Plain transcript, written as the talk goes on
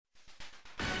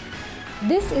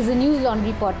This is a News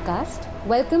Laundry podcast.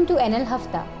 Welcome to NL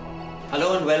Hafta.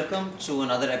 Hello and welcome to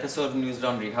another episode of News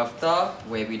Laundry Hafta,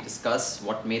 where we discuss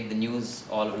what made the news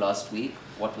all of last week,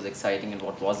 what was exciting and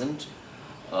what wasn't.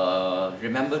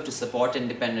 Remember to support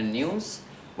independent news.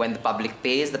 When the public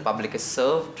pays, the public is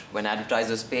served. When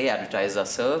advertisers pay, advertisers are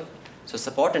served. So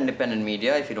support independent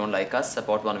media. If you don't like us,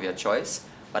 support one of your choice.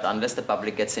 But unless the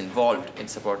public gets involved in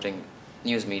supporting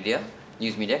news media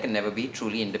can never be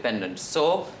truly independent.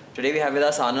 So today we have with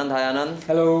us Anand. Hi Anand.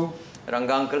 Hello.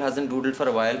 Ranga uncle hasn't doodled for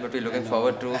a while, but we're looking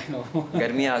forward to. I know.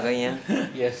 Garmi aa gayi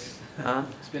hain. Yes.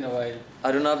 It's been a while.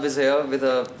 Arunabh is here with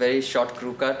a very short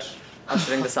crew cut,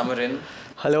 ushering the summer in.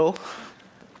 Hello.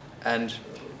 And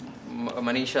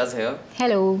Manisha's here.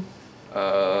 Hello.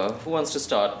 Who wants to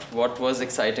start? What was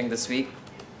exciting this week?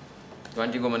 Why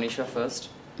don't you go, Manisha, first?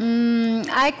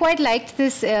 I quite liked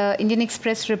this Indian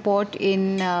Express report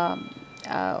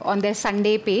on their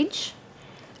Sunday page.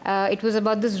 It was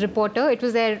about this reporter. It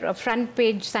was their front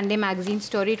page Sunday magazine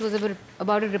story. It was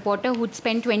about a reporter who'd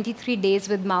spent 23 days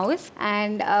with Maoists.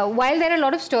 And while there are a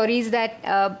lot of stories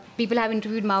that people have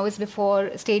interviewed Maoists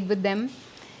before, stayed with them,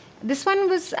 this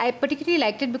one I particularly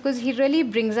liked it because he really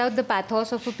brings out the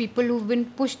pathos of people who've been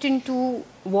pushed into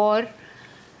war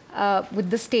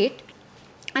with the state.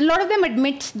 And a lot of them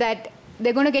admit that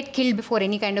they're going to get killed before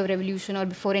any kind of revolution or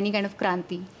before any kind of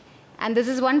kranti. And this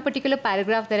is one particular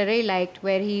paragraph that I really liked,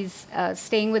 where he's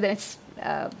staying with them.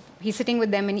 He's sitting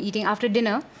with them and eating after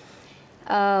dinner.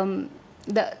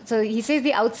 So he says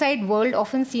the outside world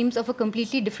often seems of a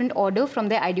completely different order from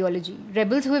their ideology.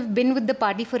 Rebels who have been with the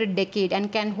party for a decade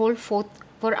and can hold forth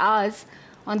for hours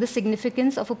on the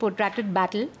significance of a protracted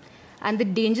battle and the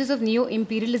dangers of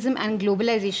neo-imperialism and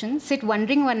globalization sit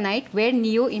wondering one night where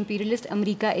neo-imperialist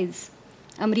America is.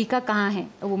 America kahan hai?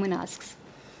 A woman asks.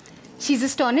 She's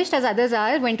astonished, as others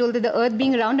are, when told that the earth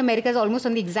being round, America is almost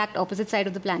on the exact opposite side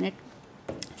of the planet.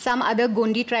 Some other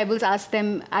Gondi tribals ask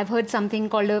them, I've heard something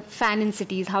called a fan in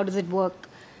cities. How does it work?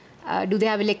 Do they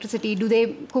have electricity? Do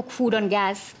they cook food on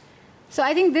gas? So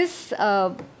I think this,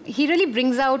 he really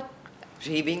brings out...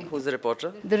 He being, who's the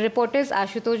reporter? The reporter is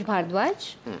Ashutosh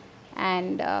Bhardwaj.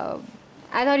 And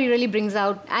I thought he really brings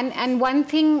out... And one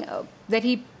thing that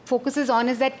he focuses on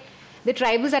is that the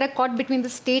tribals that are caught between the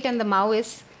state and the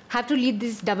Maoists have to lead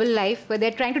this double life where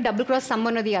they're trying to double cross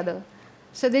someone or the other.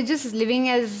 So they're just living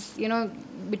as,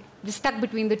 stuck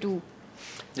between the two.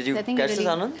 Did you catch this,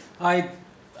 Anand?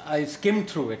 I skimmed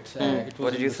through it. It was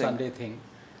What did you the think? Sunday thing.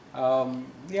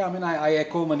 I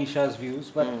echo Manisha's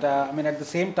views, but at the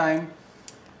same time,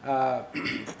 I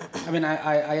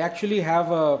actually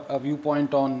have a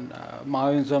viewpoint on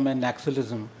Maoism and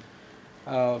Naxalism,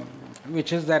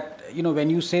 which is that, when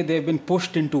you say they've been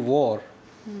pushed into war,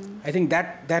 I think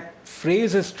that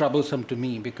phrase is troublesome to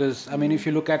me because, if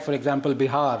you look at, for example,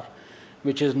 Bihar,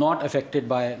 which is not affected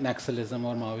by Naxalism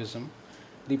or Maoism,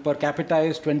 the per capita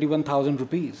is 21,000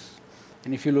 rupees.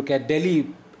 And if you look at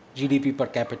Delhi GDP per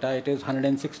capita, it is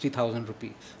 160,000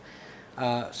 rupees.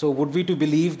 So would we to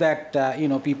believe that,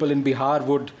 people in Bihar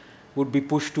would be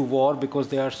pushed to war because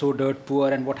they are so dirt poor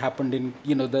and what happened in,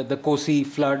 the Kosi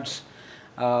floods,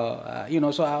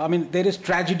 there is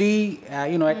tragedy,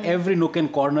 at every nook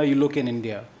and corner you look in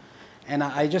India. And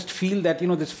I just feel that,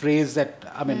 this phrase that,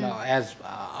 as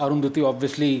Arundhati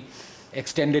obviously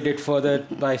extended it further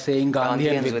by saying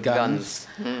Gandhians with guns.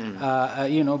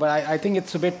 But I think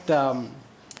it's a bit,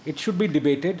 it should be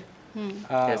debated.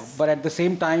 Yes. But at the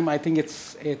same time, I think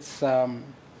it's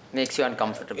Makes you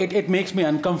uncomfortable. it makes me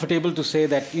uncomfortable to say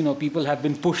that, people have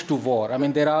been pushed to war.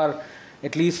 There are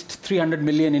at least 300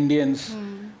 million Indians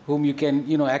whom you can,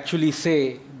 actually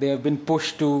say they have been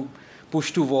pushed to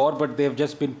war, but they have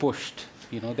just been pushed.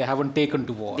 They haven't taken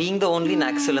to war. Being the only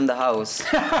Naxal in the house,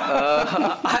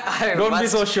 I Don't must, be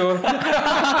so sure.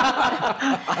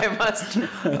 I must,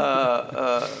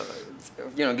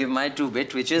 give my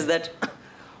two-bit, which is that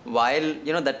while,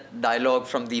 that dialogue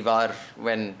from Diwar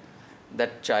when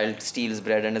that child steals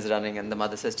bread and is running and the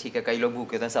mother says, "Theek hai, kai log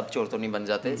bhooke hain, sab chor to nahi ban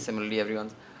jate." Similarly,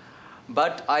 everyone's.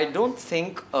 But I don't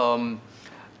think,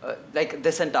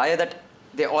 this entire that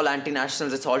they're all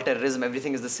anti-nationals, it's all terrorism,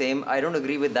 everything is the same. I don't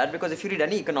agree with that because if you read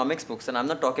any economics books, and I'm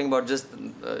not talking about just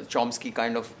Chomsky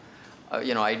kind of,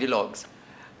 ideologues,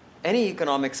 any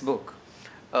economics book,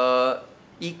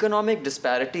 economic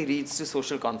disparity leads to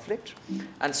social conflict,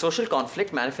 and social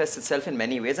conflict manifests itself in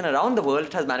many ways, and around the world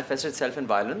it has manifested itself in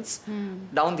violence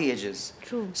down the ages.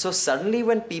 True. So suddenly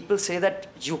when people say that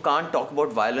you can't talk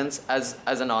about violence as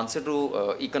an answer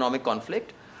to economic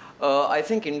conflict, I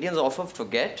think Indians often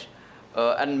forget,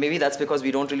 and maybe that's because we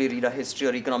don't really read our history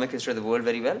or economic history of the world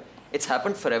very well. It's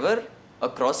happened forever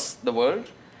across the world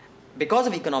because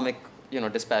of economic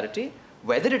disparity.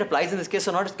 Whether it applies in this case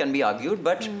or not, it can be argued.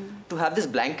 But to have this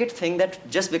blanket thing that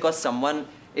just because someone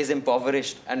is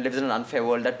impoverished and lives in an unfair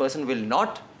world, that person will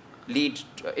not lead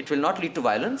to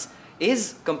violence,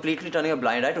 is completely turning a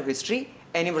blind eye to history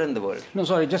anywhere in the world. No,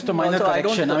 sorry, just a minor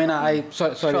correction.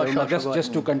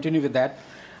 Just to continue with that.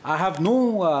 I have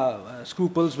no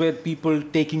scruples with people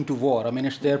taking to war. I mean,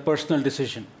 it's their personal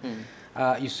decision.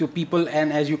 You see people,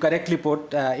 and as you correctly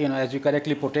put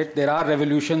it, there are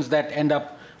revolutions that end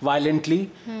up violently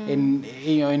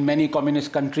in many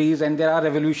communist countries, and there are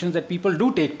revolutions that people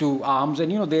do take to arms,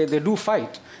 and they do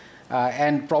fight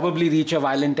and probably reach a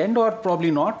violent end, or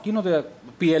probably not. The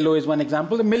PLO is one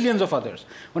example. There are millions of others.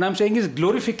 What I'm saying is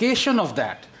glorification of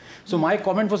that. So my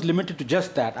comment was limited to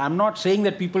just that. I'm not saying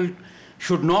that people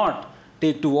should not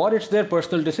take to war. It's their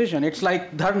personal decision. It's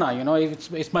like dharna,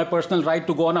 it's my personal right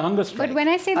to go on a hunger strike. But when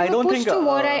I say they were pushed to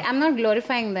war, I'm not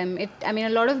glorifying them. A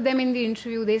lot of them in the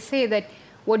interview, they say that,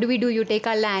 what do? You take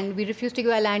our land. We refuse to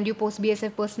give our land. You post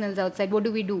BSF personnel outside. What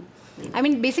do we do?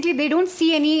 Basically, they don't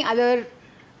see any other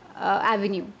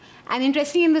avenue. And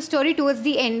interestingly, in the story, towards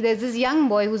the end, there's this young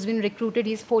boy who's been recruited.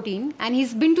 He's 14, and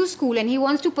he's been to school, and he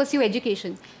wants to pursue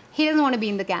education. He doesn't want to be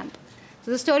in the camp.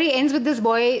 So the story ends with this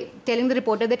boy telling the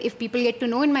reporter that if people get to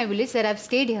know in my village that I've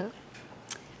stayed here,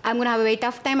 I'm going to have a very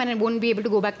tough time and I won't be able to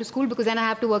go back to school because then I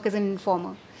have to work as an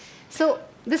informer. So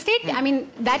the state,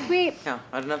 that way... Yeah,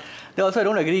 I don't know. Also, I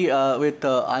don't agree with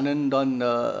Anand on...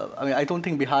 I don't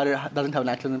think Bihar doesn't have an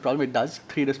nationalism problem. It does.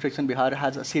 3 districts in Bihar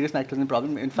has a serious nationalism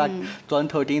problem. In fact,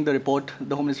 2013, the report,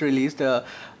 the Home Ministry released a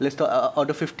list out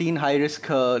of 15 high-risk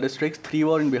districts, 3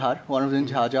 were in Bihar, one was in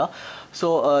Jharkhand.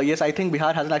 So, yes, I think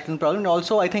Bihar has a nationalism problem. And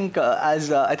also, I think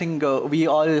we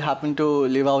all happen to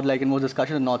live out, like in most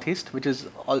discussions, in Northeast, which is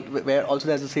where also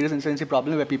there's a serious insurgency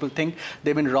problem where people think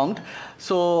they've been wronged.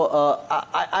 So,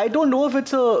 I don't know if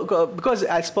it's because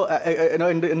as per,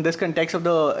 in this context of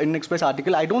the Indian Express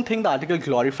article, I don't think the article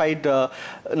glorified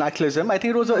nationalism. I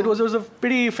think it was a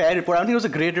pretty fair report. I don't think it was a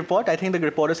great report. I think the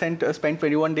reporter spent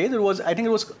 21 days. I think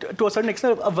it was to a certain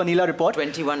extent a vanilla report.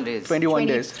 21 days. 23 wow.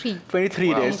 days.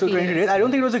 So 23 days. I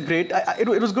don't think it was a great. It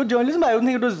was good journalism. I don't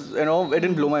think it was. It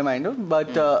didn't blow my mind. But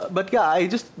yeah,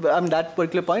 that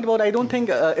particular point about. I don't think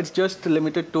it's just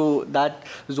limited to that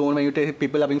zone where you take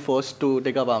people are being forced to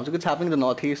take up arms. It's happening in the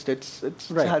Northeast. It's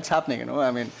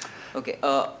happening. Okay,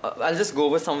 I'll just go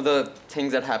over some of the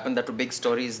things that happened that were big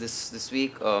stories this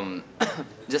week.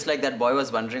 Just like that boy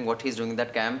was wondering what he's doing in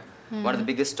that camp. One of the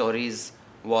biggest stories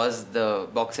was the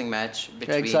boxing match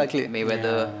between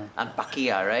Mayweather and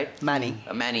Pacquiao, right?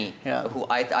 Manny, yeah. Who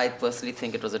I personally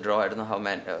think it was a draw. I don't know how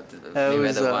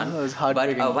Mayweather won. It was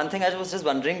heartbreaking. But one thing I was just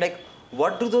wondering,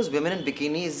 what do those women in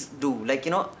bikinis do?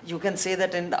 You can say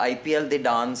that in the IPL they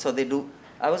dance or they do.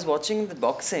 I was watching the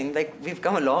boxing, we've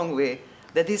come a long way.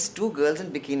 There are these 2 girls in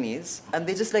bikinis and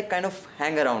they just kind of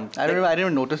hang around. I didn't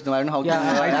even notice them. I don't know how.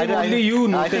 Yeah, I think only you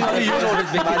noticed them.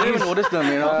 I didn't even notice them.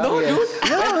 No, dude.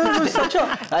 No, it was such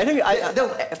a. I think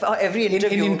every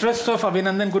interview. In interest of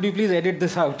Abhinandan, could you please edit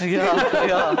this out? Yeah.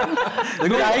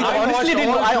 I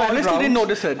honestly didn't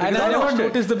notice it. And I never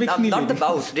noticed the bikini. Not the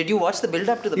bout. Did you watch the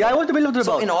build-up to the bout? Yeah, I watched the build-up to the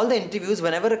bout. So in all the interviews,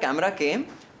 whenever a camera came,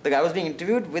 the guy was being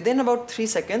interviewed. Within about 3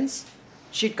 seconds,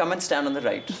 she'd come and stand on the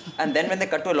right. And then when they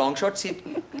cut to a long shot, she'd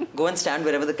go and stand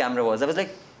wherever the camera was. I was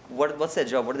like, what's their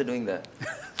job? What are they doing there?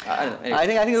 I don't know.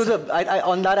 Anyway. I think it was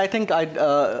on that. I think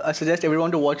I'd suggest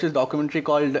everyone to watch this documentary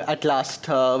called At Last,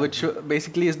 which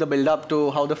basically is the build-up to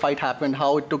how the fight happened,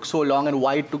 how it took so long, and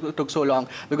why it took so long.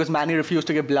 Because Manny refused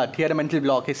to give blood. He had a mental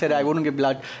block. He said, "I wouldn't give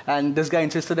blood," and this guy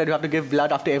insisted that you have to give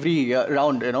blood after every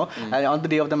round, and on the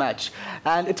day of the match.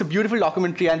 And it's a beautiful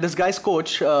documentary. And this guy's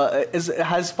coach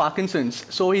has Parkinson's,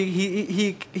 so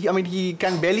he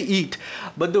can barely eat.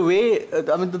 But the way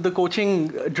the coaching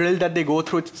drill that they go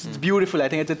through, it's beautiful. I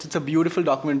think it's a beautiful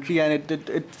documentary, and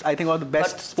it's I think one of the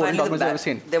best sporting documentaries I've ever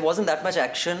seen. There wasn't that much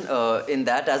action in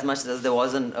that as much as there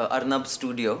was in Arnab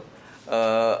studio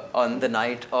on the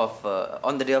night of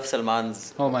on the day of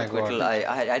Salman's acquittal. God.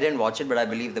 I didn't watch it, but I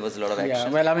believe there was a lot of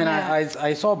action. Yeah, well,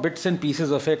 I saw bits and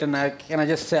pieces of it, and can I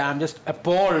just say I'm just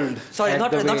appalled. Sorry,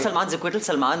 not Salman's acquittal,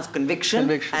 Salman's conviction.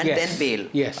 And then bail.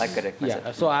 Yes, I correct myself.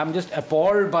 Yeah, so I'm just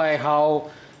appalled by how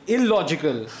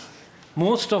illogical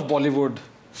most of Bollywood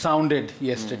sounded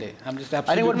yesterday. I'm just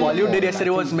absolutely. I think what Bollywood did yesterday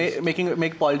was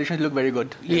make politicians look very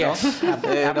good. Yes,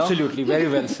 absolutely, very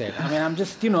well said. I'm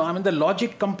just the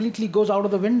logic completely goes out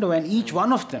of the window, and each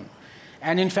one of them.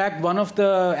 And in fact, one of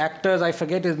the actors, I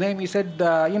forget his name, he said,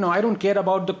 I don't care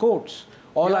about the courts.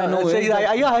 All I know is that,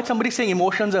 I heard somebody saying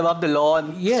emotions above the law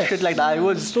and Yes. shit like that. Are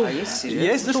you serious?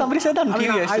 Yes, somebody said that on TV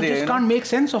I yesterday. just can't make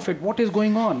sense of it. What is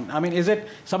going on? I mean, is it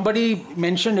somebody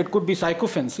mentioned it could be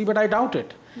sycophancy, but I doubt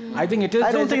it. I think it is.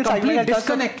 I don't think a it's complete psychophancy, that's a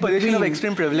disconnect position of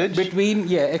extreme privilege.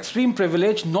 between extreme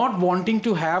privilege, not wanting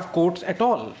to have courts at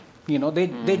all.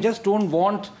 They just don't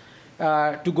want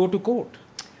to go to court.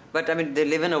 But I mean, they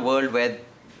live in a world where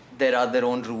there are their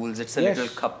own rules. It's a Yes.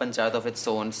 little cup panchayat of its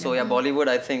own. So Bollywood,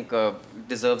 I think,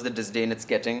 deserves the disdain it's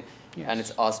getting, and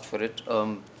it's asked for it.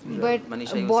 But Manisha, you were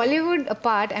saying? Bollywood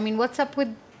apart, I mean, what's up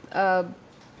with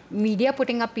media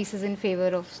putting up pieces in favor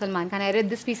of Salman Khan? I read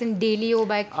this piece in Daily O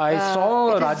by I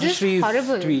saw it is just Rajeshree's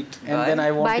horrible. tweet, and By- then I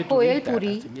By wanted to Koyal read that. I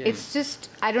Puri. think, It's just,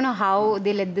 I don't know how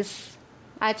they let this.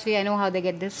 Actually, I know how they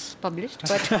get this published,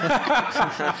 but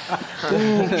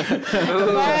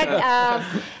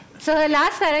so her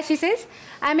last para, she says,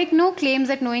 I make no claims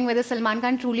at knowing whether Salman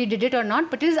Khan truly did it or not,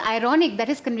 but it is ironic that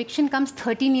his conviction comes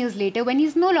 13 years later when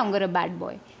he's no longer a bad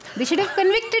boy. They should have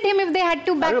convicted him if they had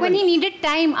to back when he needed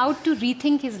time out to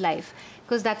rethink his life,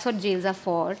 because that's what jails are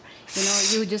for.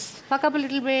 You just fuck up a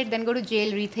little bit, then go to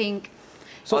jail, rethink.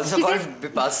 Also she called says-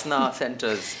 Vipassana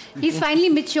centers. He's finally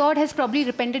matured, has probably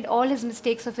repented all his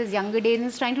mistakes of his younger days, and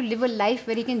is trying to live a life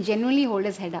where he can genuinely hold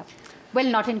his head up. Well,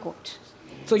 not in court.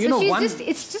 So she's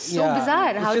it's just so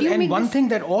bizarre. How do you and make one this? thing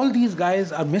that all these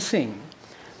guys are missing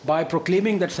by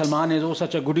proclaiming that Salman is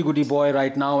such a goody boy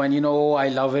right now, and I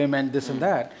love him and this and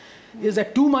that, is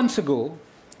that 2 months ago,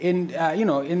 in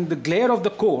the glare of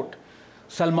the court,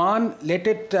 Salman let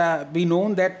it be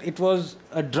known that it was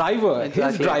a driver,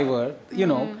 his driver,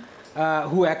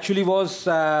 who actually was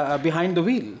behind the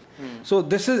wheel. So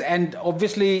this is, and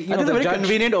obviously, I think it's a very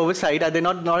convenient oversight. They're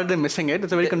not that they're missing it.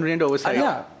 It's a very convenient oversight.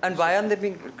 Yeah. And why aren't they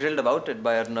being grilled about it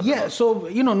by Arnab? Yeah, so,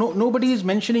 nobody is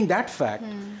mentioning that fact.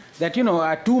 That,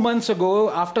 2 months ago,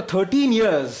 after 13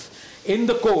 years in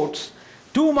the courts,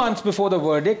 2 months before the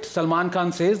verdict, Salman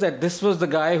Khan says that this was the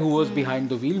guy who was behind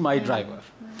the wheel, my driver.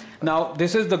 Now,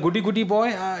 this is the goody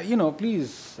boy,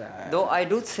 please. Though I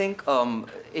do think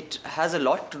it has a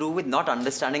lot to do with not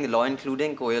understanding the law,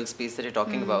 including Koyal's piece that you're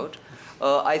talking about.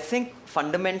 I think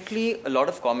fundamentally a lot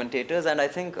of commentators, and I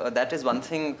think that is one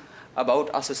thing about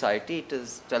our society,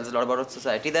 tells a lot about our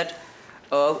society, that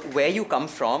where you come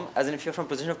from, as in if you're from a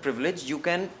position of privilege, you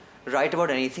can write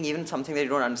about anything, even something that you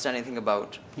don't understand anything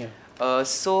about. Yeah.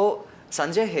 So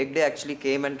Sanjay Hegde actually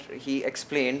came and he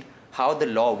explained how the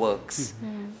law works.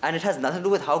 And it has nothing to do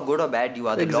with how good or bad you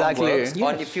are. The Exactly. law works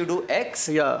Yes. on if you do X,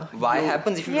 Yeah. Y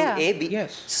happens if you Yeah. do A, B.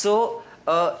 Yes. So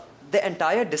the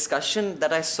entire discussion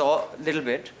that I saw a little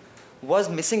bit was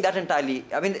missing that entirely.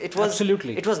 I mean, it was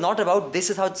Absolutely. It was not about this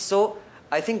is how. So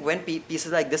I think when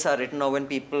pieces like this are written, or when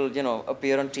people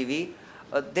appear on TV,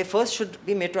 they first should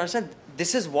be made to understand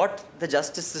this is what the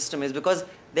justice system is, because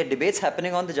there are debates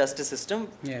happening on the justice system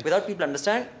Yes. without people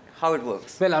understand how it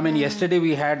works. Well, I mean, yesterday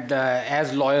we had,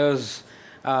 as lawyers,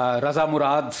 Raza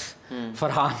Murads,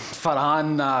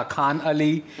 Farhan Khan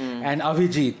Ali, and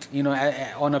Avijit,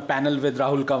 on a panel with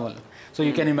Rahul Kamal. So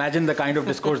you can imagine the kind of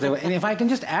discourse they were. And if I can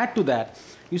just add to that,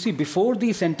 you see, before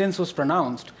the sentence was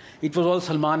pronounced, it was all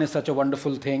Salman is such a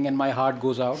wonderful thing and my heart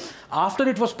goes out. After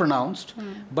it was pronounced,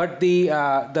 but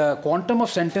the quantum of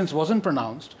sentence wasn't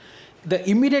pronounced, the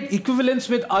immediate equivalence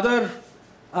with other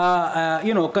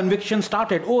conviction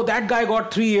started. Oh, that guy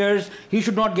got 3 years. He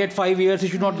should not get 5 years. He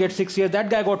should not get 6 years. That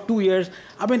guy got 2 years.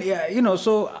 I mean,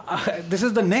 so this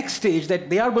is the next stage that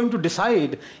they are going to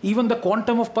decide even the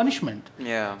quantum of punishment.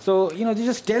 Yeah. So, it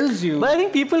just tells you. But I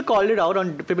think people called it out,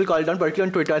 particularly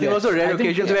on Twitter. I think Yes. also rare I think,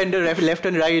 occasions yeah. when the left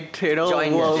and right,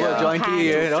 Joined, yeah.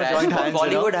 jointly, joint hands.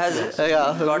 Bollywood has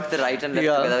Yeah. got the right and left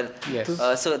Yeah. together.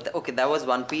 Yes. So that was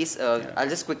one piece. I'll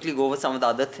just quickly go over some of the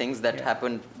other things that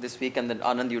happened this week, and then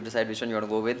Anand, you decide which one you want to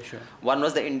go with. Sure. One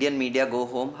was the Indian media go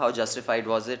home. How justified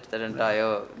was it? That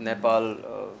entire Nepal,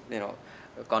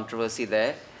 controversy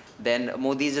there. Then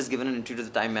Modi's just given an interview to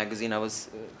the Time magazine. I was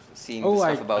seeing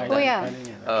stuff about that. Oh, yeah.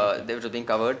 They were being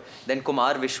covered. Then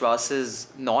Kumar Vishwas's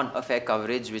non-affair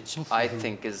coverage, which I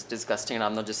think is disgusting, and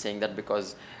I'm not just saying that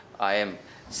because I am,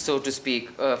 so to speak,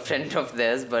 a friend of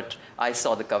theirs, but I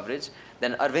saw the coverage.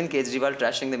 Then Arvind Kejriwal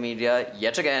trashing the media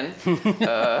yet again.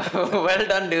 Well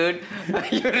done, dude.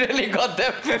 You really got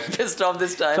them pissed off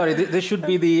this time. Sorry, this should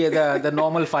be the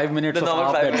normal 5 minutes The of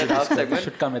normal half 5-minute half segment.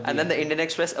 should come at And the then the end. Indian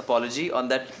Express apology on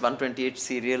that 128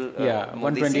 serial.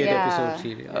 Modi 128 serial. Yeah. episode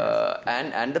serial.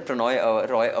 And the Prannoy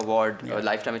Roy Award,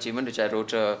 Lifetime Achievement, which I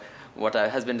wrote a what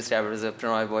has been described as a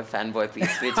Prannoy boy fanboy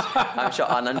piece, which I'm sure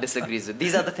Anand disagrees with.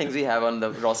 These are the things we have on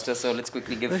the roster, so let's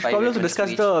quickly give 5 minutes. Probably also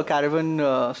discuss the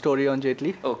Caravan story on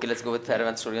Jaitley. Okay, let's go with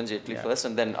Caravan story on Jaitley first,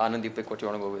 and then Anand, you pick what you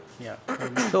want to go with. Yeah.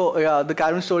 So yeah, the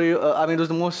Caravan story. I mean, it was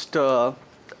the most.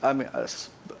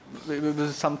 It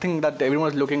was something that everyone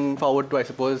was looking forward to, I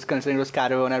suppose, considering it was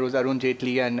Caravan, it was Arun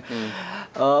Jaitley, and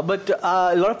but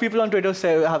a lot of people on Twitter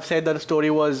have said that the story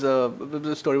was a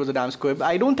damn squib.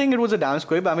 I don't think it was a damn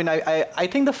squib. I mean, I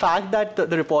think the fact that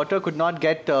the reporter could not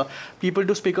get people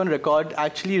to speak on record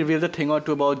actually revealed a thing or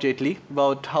two about Jaitley,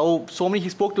 about how he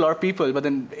spoke to a lot of people, but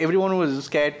then everyone was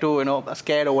scared to,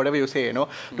 scared or whatever you say,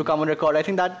 to come on record. I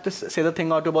think that just says a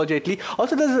thing or two about Jaitley.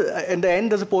 Also, in the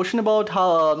end, there's a portion about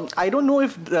how I don't know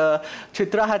if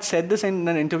Chitra had said this in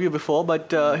an interview before,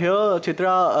 but here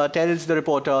Chitra tells the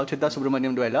reporter, Chitra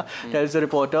Subramaniam Dwella, tells the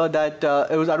reporter that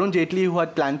it was Arun Jaitley who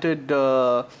had planted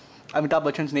Amitabh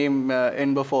Bachchan's name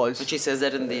in Bhopal. So she says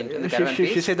that in the Caravan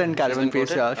piece? She said that in Caravan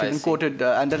piece, yeah. She's been quoted,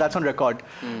 and that's on record.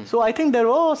 So I think there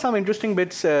were some interesting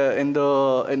bits in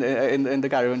the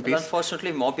Caravan piece. Well, unfortunately,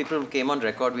 if more people came on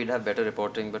record, we'd have better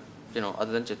reporting, but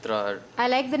other than Chitra. I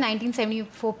like the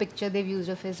 1974 picture they've used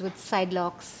of his with side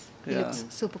locks. He looks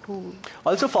super cool.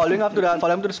 Also, following up to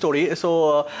the story,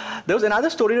 so there was another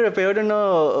story that appeared on a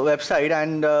website,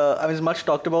 and I was much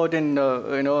talked about in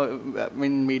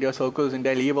in media circles in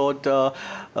Delhi about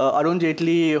Arun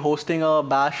Jaitley hosting a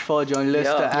bash for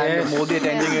journalists and Modi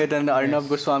attending it, and Arnab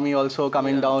Goswami also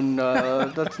coming down.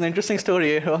 That's an interesting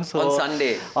story. So, on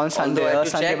Sunday.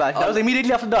 Sunday bash. That was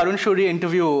immediately after the Arun Shuri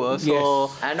interview.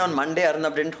 And on Monday,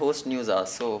 Arnab didn't host News Hour,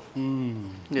 so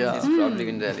he's probably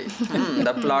in Delhi.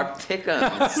 The plot thickens.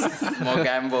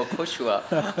 Mogambo, khush hua.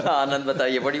 Anand,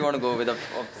 bataiye, what do you want to go with of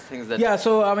things that... Yeah,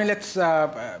 so I mean, let's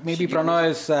maybe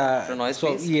Prannoy's... Prannoy's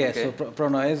piece? Yes, okay. So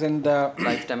Prannoy's and...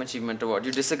 Lifetime Achievement Award.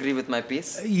 You disagree with my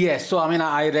piece? Yes, so I mean,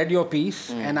 I read your piece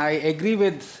and I agree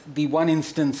with the one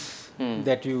instance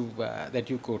that you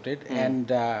quoted. And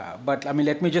but I mean,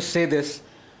 let me just say this,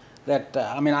 that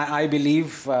I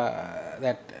believe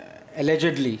that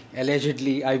allegedly,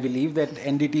 I believe that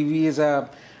NDTV is a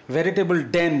veritable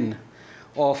den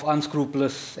of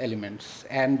unscrupulous elements.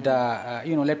 And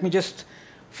let me just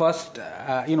first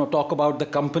talk about the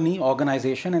company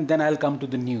organization, and then I'll come to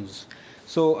the news.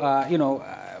 So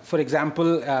for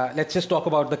example, let's just talk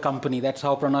about the company. That's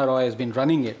how Prannoy Roy has been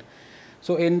running it.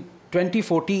 So in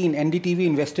 2014, NDTV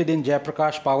invested in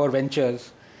Jayaprakash Power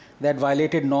Ventures that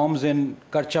violated norms in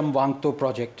Karcham Wangto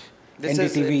project. This NDTV.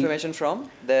 Is information from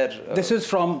their... This is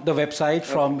from the website,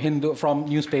 from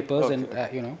newspapers, and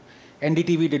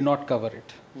NDTV did not cover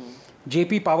it.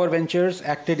 JP Power Ventures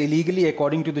acted illegally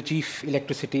according to the Chief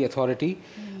Electricity Authority.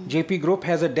 JP Group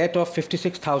has a debt of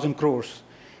 56,000 crores.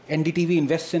 NDTV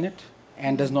invests in it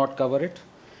and does not cover it.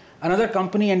 Another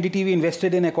company NDTV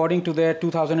invested in according to their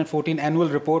 2014 annual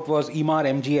report was Emaar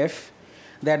MGF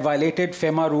that violated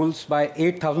FEMA rules by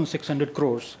 8,600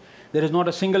 crores. There is not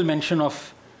a single mention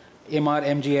of Emaar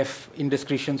MGF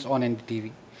indiscretions on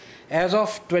NDTV. As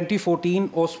of 2014,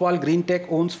 Oswal Greentech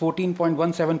owns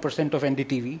 14.17% of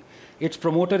NDTV. Its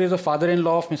promoter is a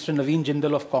father-in-law of Mr. Naveen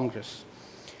Jindal of Congress.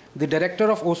 The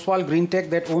director of Oswal Greentech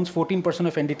that owns 14%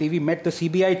 of NDTV met the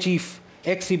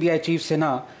ex-CBI chief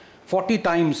Sinha 40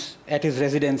 times at his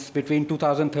residence between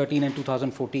 2013 and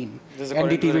 2014.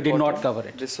 NDTV did not cover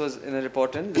it. This was in a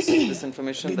report in this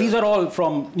information? These are all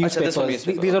from newspapers.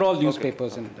 These are all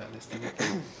newspapers in this thing.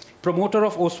 Promoter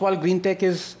of Oswal Greentech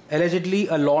is allegedly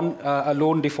a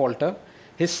loan defaulter.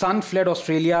 His son fled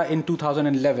Australia in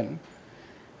 2011.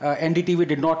 NDTV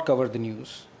did not cover the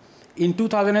news. In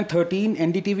 2013,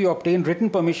 NDTV obtained written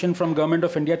permission from Government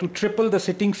of India to triple the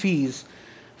sitting fees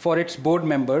for its board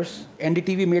members.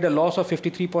 NDTV made a loss of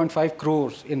 53.5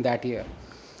 crores in that year.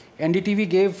 NDTV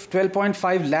gave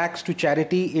 12.5 lakhs to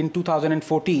charity in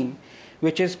 2014,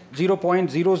 which is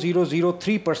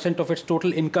 0.0003% of its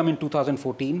total income in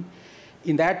 2014.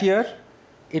 In that year,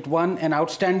 it won an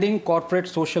Outstanding Corporate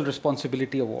Social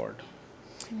Responsibility Award.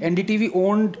 NDTV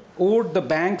owed the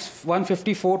banks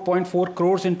 154.4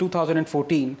 crores in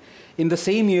 2014. In the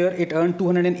same year, it earned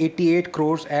 288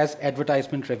 crores as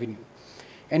advertisement revenue.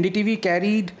 NDTV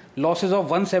carried losses of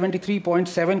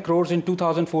 173.7 crores in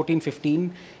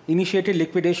 2014-15, initiated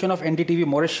liquidation of NDTV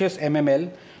Mauritius MML,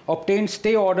 obtained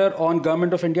stay order on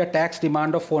Government of India tax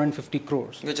demand of 450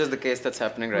 crores. Which is the case that's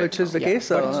happening right now. Which is the case.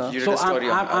 So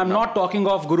I'm not talking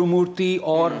of Gurumurthy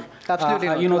or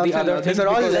the other things. These are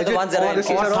all legit, ones that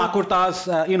or Thakurta's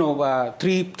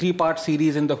three-part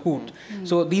series in the Hoot.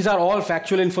 So these are all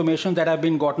factual information that have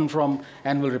been gotten from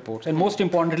annual reports. And most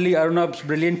importantly, Arunab's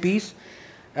brilliant piece.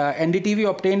 NDTV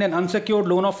obtained an unsecured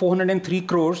loan of 403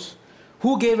 crores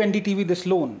Who gave NDTV this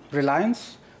loan?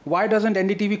 Reliance. Why doesn't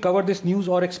NDTV cover this news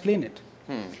or explain it?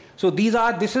 So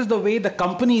this is the way the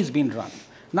company is being run.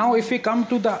 Now, if we come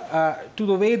to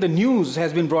the way the news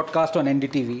has been broadcast on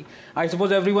NDTV, I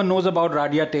suppose everyone knows about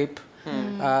Radia tape,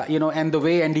 and the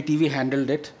way NDTV handled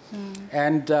it.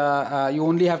 And you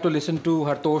only have to listen to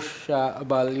Hartosh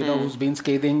Bal, who's been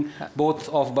scathing both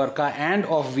of Barkha and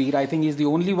of Veer. I think he's the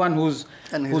only one who's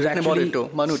actually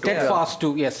steadfast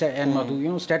to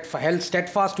Madhu, held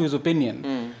steadfast to his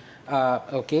opinion.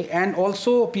 Okay, and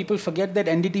also people forget that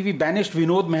NDTV banished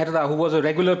Vinod Mehra, who was a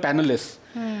regular panelist,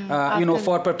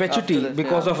 for perpetuity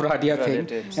because of Radia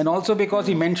thing, and also because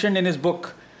he mentioned in his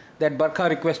book that Barkha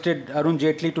requested Arun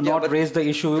Jaitley to not raise the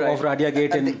issue of Radia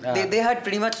Gate. They had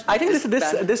pretty much. I think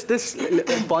this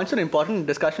points an important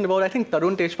discussion about. I think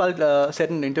Tarun Tejpal said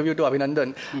in an interview to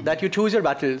Abhinandan that you choose your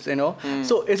battles.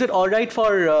 So is it all right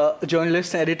for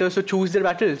journalists and editors to choose their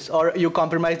battles, or you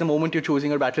compromise the moment you're choosing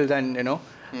your battles and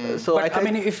So but I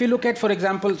mean, if you look at, for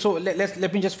example, so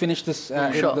let me just finish this,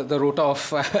 the rota of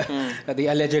the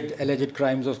alleged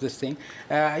crimes of this thing,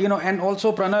 and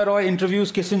also Pranay Roy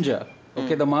interviews Kissinger,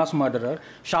 the mass murderer,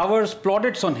 showers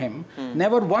plaudits on him,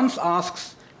 never once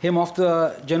asks him of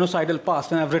the genocidal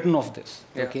past, and I've written of this.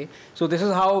 Okay, so this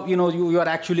is how you are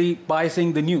actually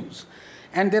biasing the news,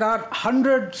 and there are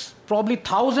hundreds, probably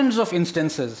thousands of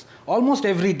instances almost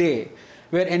every day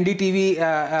where NDTV,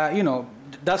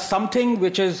 does something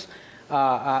which is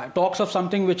talks of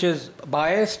something which is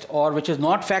biased or which is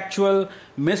not factual,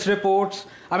 misreports.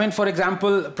 I mean, for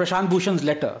example, Prashant Bhushan's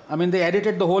letter. I mean, they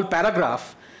edited the whole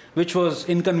paragraph, which was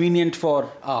inconvenient for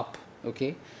AAP.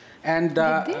 Okay, and did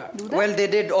they do that? Well, they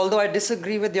did. Although I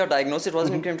disagree with your diagnosis, it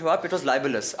wasn't inconvenient for AAP. It was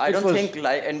libelous. I don't think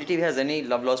NDTV has any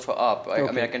love lost for AAP.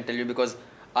 I mean, I can tell you because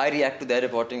I react to their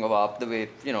reporting of AAP the way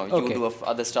you do of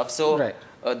other stuff. So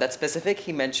that's specific.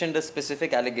 He mentioned a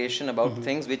specific allegation about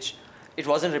things which it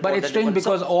wasn't reported. But it's strange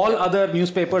because all other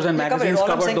newspapers and magazines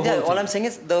covered the whole thing. All I'm saying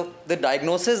is the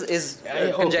diagnosis is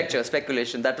conjecture,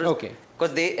 speculation. That was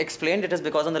because they explained it as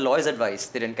because on the lawyer's advice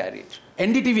they didn't carry it.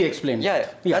 NDTV explained. Yeah,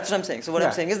 that's what I'm saying. So what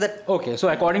I'm saying is that so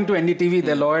according to NDTV,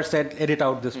 the lawyer said edit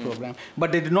out this program,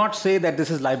 but they did not say that this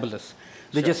is libelous.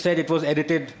 They just said it was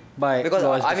edited by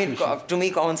lawyer's discretion. To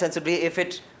me, common sense would be if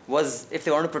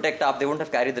they want to protect AAP, they wouldn't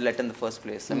have carried the letter in the first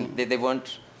place. I mean, they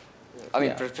weren't. I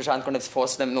mean, Prashant couldn't have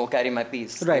forced them, no, carry my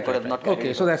piece. They could have not carried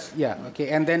it. So that's,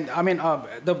 and then, I mean,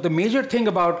 the major thing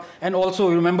about, and also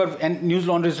remember, and News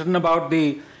Laundry is written about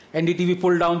the NDTV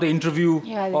pulled down the interview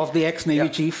of the ex-Navy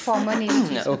chief. Former Navy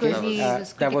chief, because he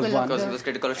was that was one. Because he was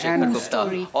critical of Shekhar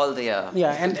Gupta. All the,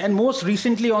 and most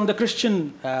recently on the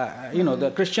Christian,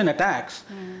 the Christian attacks,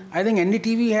 I think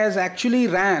NDTV has actually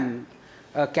ran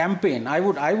a campaign. I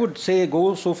would say,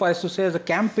 go so far as to say, as a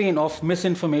campaign of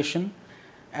misinformation,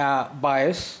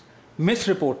 bias,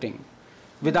 misreporting,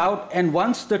 and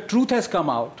once the truth has come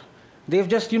out, they've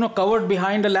just covered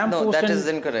behind a lamppost. No, that is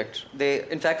incorrect.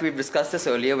 In fact, we've discussed this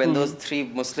earlier when those 3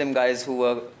 Muslim guys who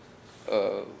were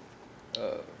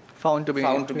found to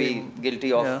be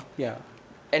guilty of.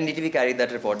 NDTV carried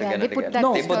that report again and again.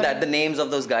 They put the names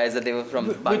of those guys that they were from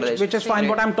Bangladesh. Which is fine.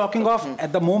 What I'm talking of,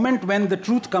 at the moment when the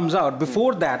truth comes out,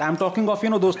 before that, I'm talking of,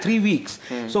 those 3 weeks.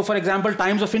 So, for example,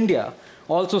 Times of India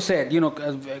also said,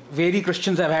 very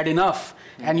Christians have had enough.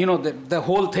 And, the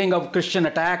whole thing of Christian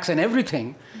attacks and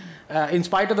everything, in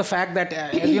spite of the fact that,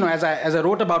 as I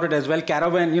wrote about it as well,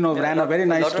 Caravan, ran a very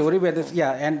nice story where this,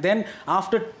 and then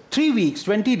after 3 weeks,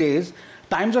 20 days,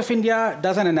 Times of India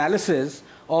does an analysis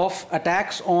of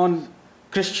attacks on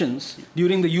Christians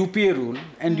during the UPA rule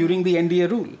and during the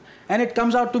NDA rule. And it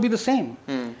comes out to be the same.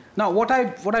 Now, what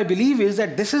I believe is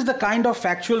that this is the kind of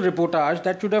factual reportage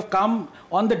that should have come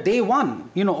on the day one,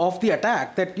 of the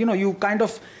attack, that, you kind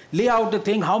of lay out the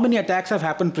thing, how many attacks have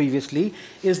happened previously,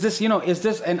 is this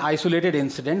an isolated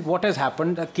incident, what has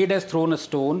happened, a kid has thrown a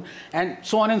stone, and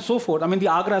so on and so forth. I mean, the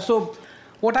Agra, so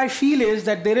what I feel is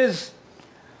that there is,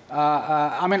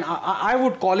 I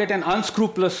would call it an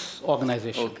unscrupulous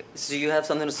organization. Okay, so you have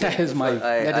something to say? That is my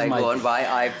go on why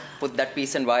I put that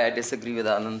piece and why I disagree with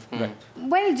Anand. Right.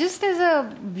 Well, just as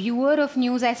a viewer of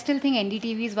news, I still think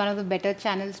NDTV is one of the better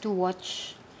channels to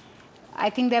watch. I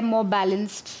think they're more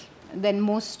balanced than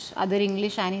most other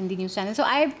English and Hindi news channels. So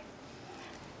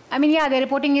their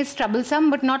reporting is troublesome,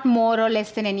 but not more or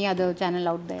less than any other channel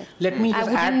out there. Let me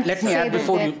add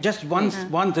before you, just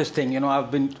one this thing,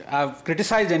 I've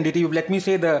criticized NDTV. Let me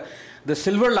say the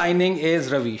silver lining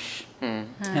is Ravish.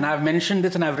 And I've mentioned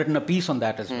this and I've written a piece on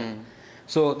that as well.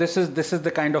 So this is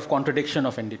the kind of contradiction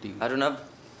of NDTV. Arunabh?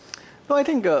 No, I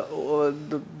think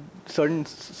the certain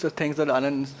things that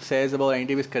Anand says about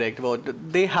NDTV is correct. About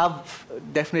they have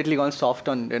definitely gone soft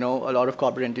on, a lot of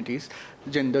corporate entities,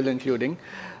 Jindal including.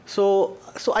 So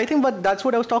I think, but that's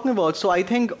what I was talking about. So I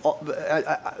think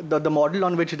the model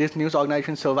on which these news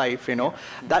organizations survive,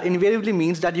 that invariably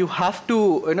means that you have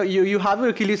to, you have your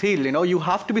Achilles heel, you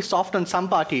have to be soft on some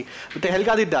party. But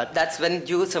Tehelka did that. That's when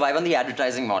you survive on the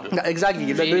advertising model.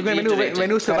 Exactly. When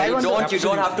you survive you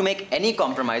don't have to make any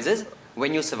compromises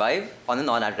when you survive on a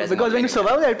non-advertising Because model. when you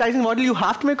survive on the advertising model, you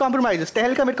have to make compromises.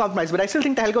 Tehelka made compromises, but I still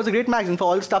think Tehelka was a great magazine for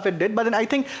all the stuff it did. But then I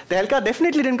think Tehelka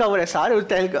definitely didn't cover SR. It was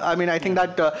I think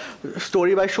that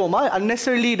story by Shoma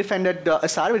unnecessarily defended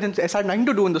SR, which SR had nothing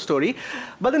to do in the story.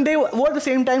 But then they were at the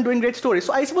same time doing great stories.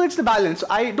 So I suppose it's the balance.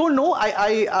 I don't know.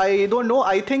 I don't know.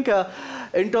 I think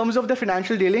in terms of the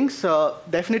financial dealings,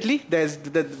 definitely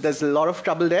there's a lot of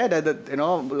trouble there. That a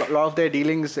lot of their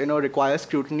dealings require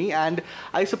scrutiny, and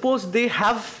I suppose they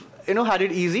have had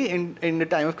it easy in the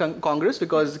time of Congress,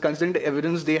 because considering the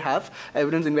evidence they have,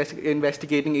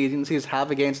 investigating agencies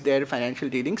have against their financial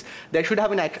dealings, there should have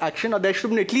been action, or there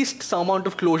should have been at least some amount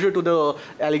of closure to the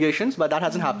allegations, but that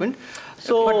hasn't happened.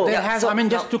 So, but there has,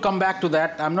 just to come back to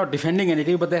that, I'm not defending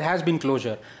anything, but there has been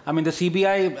closure. The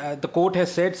CBI, the court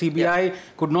has said CBI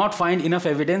could not find enough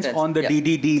evidence on the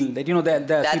DD deal.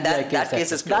 That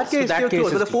case is closed. That case is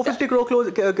closed. But the 450 crore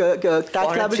tax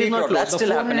liability is not closed. That's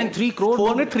still happening.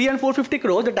 403 and 450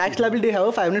 crores, the tax liability they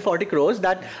have 540 crores.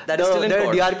 That is still in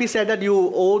court. DRP said that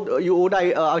you owed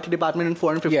IT department in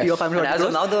 450 or 540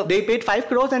 crores. Now they paid 5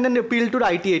 crores and then they appealed to the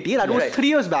ITAT. That was 3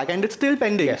 years back, and it's still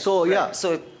pending. Yes. So yeah.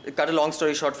 So cut a long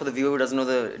story short for the viewer who doesn't know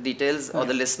the details, or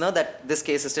the listener, that this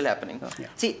case is still happening.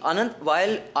 See, Anand,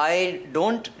 while I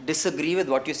don't disagree with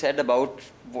what you said about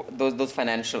those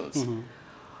financials,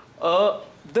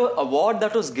 the award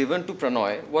that was given to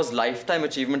Pranoy was Lifetime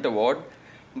Achievement Award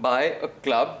by a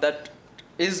club that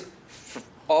is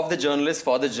of the journalists,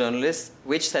 for the journalists,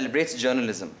 which celebrates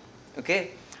journalism.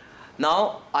 Okay?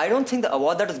 Now, I don't think the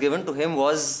award that was given to him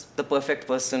was the Perfect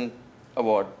Person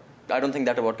Award. I don't think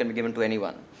that award can be given to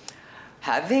anyone.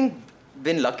 Having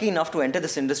been lucky enough to enter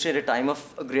this industry at a time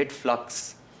of a great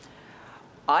flux,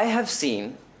 I have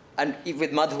seen, and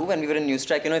with Madhu, when we were in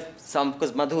Newstrike,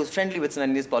 because Madhu is friendly with some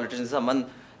Indian politicians, someone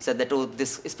said that, oh,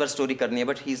 this is per story karni hai,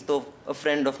 but he's a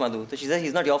friend of Madhu. So she said,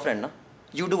 he's not your friend, na?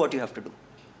 You do what you have to do.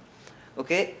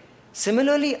 Okay?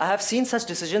 Similarly, I have seen such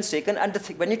decisions taken, and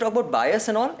when you talk about bias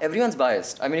and all, everyone's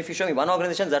biased. If you show me one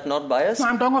organization that's not biased... No,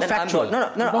 I'm talking about factual. No,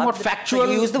 I'm talking about factual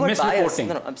you use the word bias. misreporting.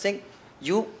 No, I'm saying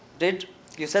you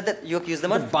said that you accused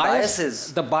them of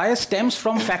biases. The bias stems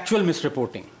from factual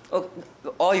misreporting.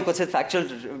 Or you could say factual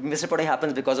misreporting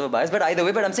happens because of a bias, but either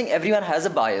way, I'm saying everyone has a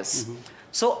bias.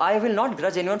 So I will not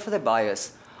grudge anyone for their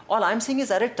bias. All I'm saying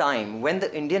is, at a time when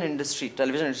the Indian industry,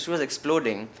 television industry, was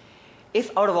exploding,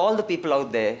 if out of all the people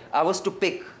out there, I was to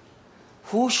pick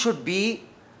who should be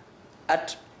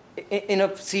in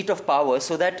a seat of power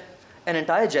so that an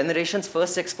entire generation's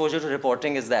first exposure to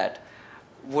reporting is that,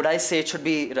 would I say it should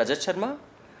be Rajat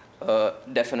Sharma?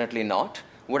 Definitely not.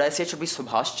 Would I say it should be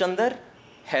Subhash Chandar?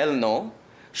 Hell no.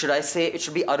 Should I say it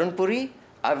should be Arun Puri?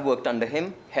 I've worked under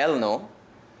him. Hell no.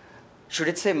 Should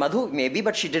it say Madhu? Maybe,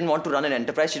 but she didn't want to run an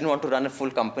enterprise. She didn't want to run a full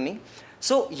company.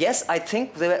 So yes, I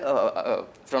think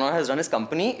Pranoy has run his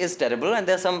company is terrible, and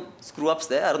there are some screw-ups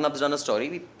there. Arunabh's done a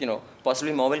story.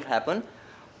 Possibly more will happen.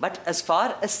 But as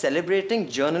far as celebrating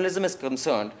journalism is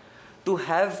concerned, to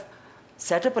have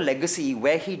set up a legacy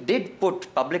where he did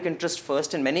put public interest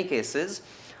first in many cases,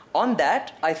 on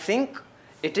that, I think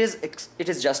it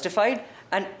is justified.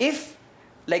 And if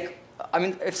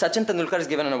Sachin Tendulkar is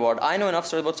given an award, I know enough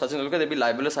stories about Sachin Tendulkar, they'd be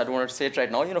libelous, I don't want to say it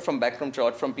right now, from backroom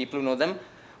chart, from people who know them,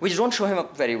 which don't show him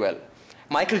up very well.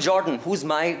 Michael Jordan, who's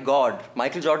my god.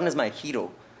 Michael Jordan is my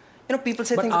hero. People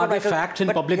say but things are about there Michael, facts in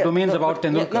public domains about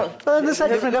Tendulkar? This is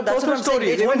different. That's what I'm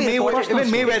saying. It won't be reported. Even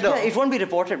Mayweather. It won't be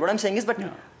reported. What I'm saying is,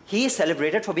 he is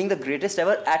celebrated for being the greatest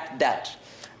ever at that.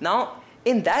 Now,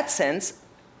 in that sense,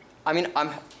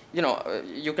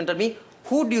 you can tell me,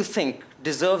 who do you think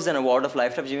deserves an award of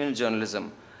lifetime achievement in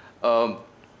journalism?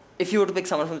 If you were to pick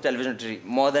someone from the television industry,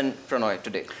 more than Pranoy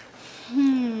today.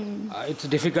 It's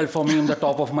difficult for me on the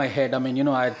top of my head.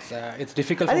 It's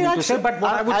difficult for me to say. But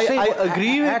what I would say, I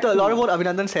agree with a lot of what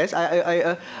Abhinandan says.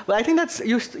 But I think that's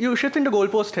you shifting the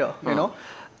goalpost here.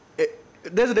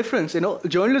 There's a difference.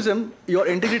 Journalism, your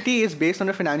integrity is based on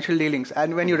your financial dealings,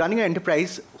 and when you're running an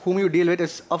enterprise, whom you deal with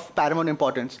is of paramount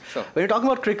importance. Sure. When you're talking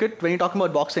about cricket, when you're talking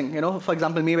about boxing, for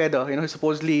example, Mayweather,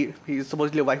 he's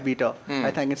supposedly a wife beater.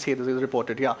 I think I can say this is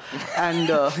reported. Yeah, and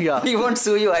yeah. He won't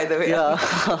sue you either way. Yeah,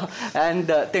 and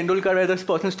Tendulkar, where there's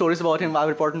personal stories about him, I've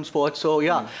reported in sports. So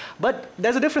yeah, but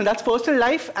there's a difference. That's personal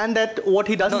life, and that what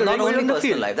he does in the ring, not only on the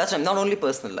personal field. life. That's not only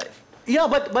personal life. Yeah,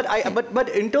 but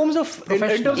in terms of his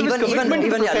commitment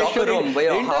even to yeah, locker profession, room,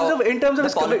 where in terms of the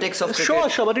his politics of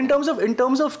cricket. Sure, but in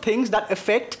terms of things that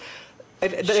affect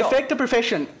the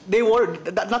profession,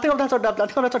 nothing of that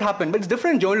sort happened. But it's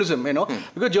different in journalism,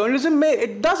 because journalism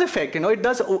it does affect, it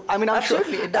does. I mean, I'm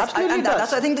absolutely, sure, it does. absolutely And it does.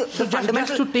 that's I think the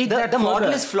fundamental. Just to take the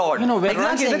model is flawed. What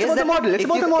I'm saying is that it's about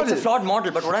the model. It's a flawed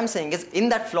model. But what I'm saying is, in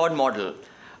that flawed model,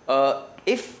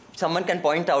 if someone can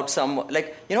point out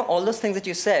all those things that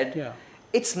you said,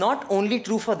 it's not only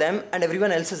true for them and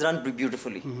everyone else is run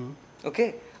beautifully.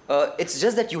 Okay, it's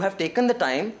just that you have taken the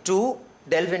time to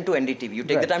delve into NDTV. You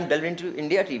take the time to delve into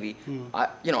India TV.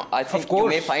 I think you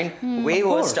may find way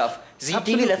worse stuff. ZTV,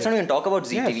 absolutely. Let's not even talk about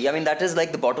ZTV. Yes. I mean, that is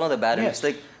like the bottom of the barrel. Yes. It's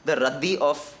like the raddi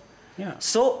of... Yeah.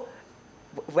 So,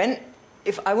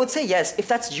 if I would say yes, if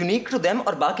that's unique to them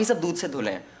or baki sab doodh se dhule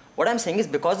hain. What I'm saying is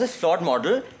because this flawed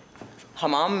model,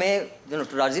 Hamam mein,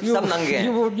 Rajiv sab nange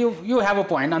hain. You have a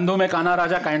point, Andho mein Kana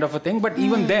Raja kind of a thing, but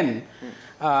even then...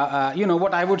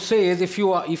 what I would say is if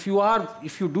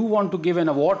you do want to give an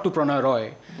award to Prannoy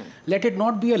Roy, let it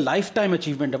not be a lifetime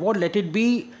achievement award. Let it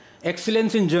be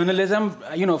excellence in journalism,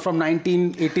 from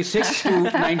 1986 to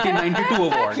 1992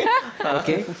 award.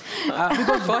 Okay,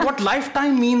 because what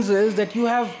lifetime means is that you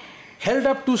have held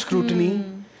up to scrutiny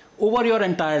over your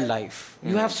entire life.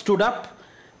 You have stood up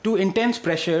to intense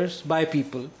pressures by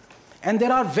people, and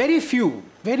there are very few.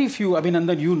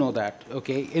 Abhinandan, you know that.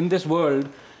 Okay, in this world.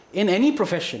 In any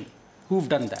profession who've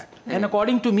done that. And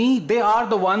according to me, they are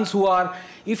the ones who are,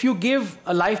 if you give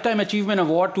a lifetime achievement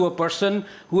award to a person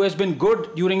who has been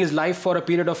good during his life for a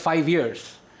period of 5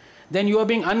 years, then you are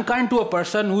being unkind to a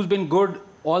person who's been good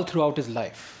all throughout his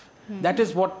life. That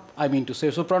is what I mean to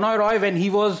say. So Prannoy Roy, when he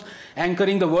was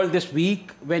anchoring The World This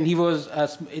Week, when he was,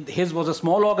 his was a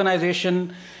small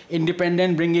organization,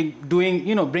 independent,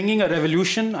 bringing a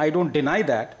revolution. I don't deny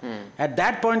that. At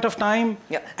that point of time,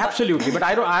 absolutely. But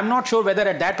I'm not sure whether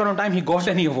at that point of time he got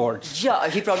any awards. Yeah,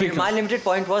 he probably. My limited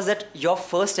point was that your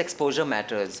first exposure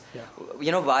matters.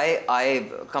 Yeah. Why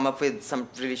I come up with some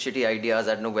really shitty ideas.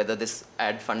 I don't know whether this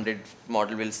ad-funded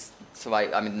model will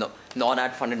survive. I mean, no,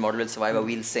 non-ad funded model will survive or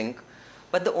we'll sink.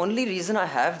 But the only reason I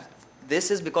have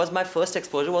this is because my first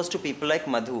exposure was to people like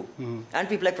Madhu and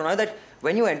people like Prannoy, that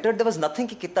when you entered there was nothing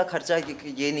ki kitna kharcha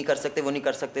ye nahi kar sakte, wo nahi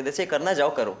kar sakte, they say karna jao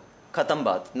karo, khatam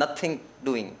baat, nothing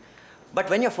doing. But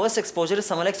when your first exposure is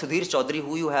someone like Sudhir Chaudhary,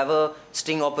 who you have a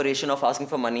sting operation of asking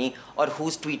for money, or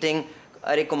who's tweeting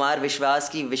Are Kumar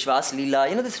Vishwas ki Vishwas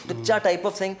Leela, this picture type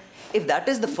of thing, if that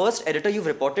is the first editor you've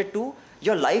reported to,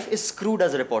 your life is screwed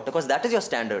as a reporter because that is your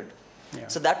standard. Yeah.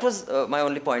 So that was my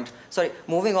only point. Sorry,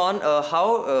 moving on,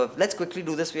 let's quickly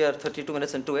do this, we are 32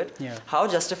 minutes into it. Yeah. How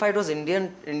justified was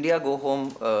India go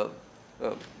home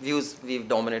views we've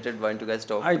dominated? Why don't you guys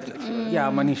talk?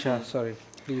 Manisha, sorry,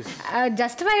 please.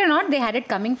 Justified or not, they had it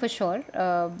coming for sure.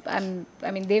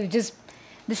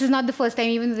 This is not the first time,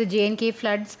 even the J&K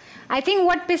floods. I think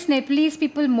what pissed Nepalese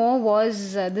people more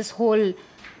was this whole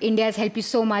India has helped you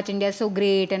so much, India is so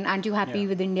great, and aren't you happy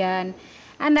with India?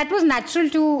 And that was natural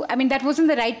that wasn't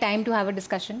the right time to have a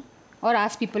discussion or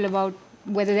ask people about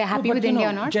whether they're happy with India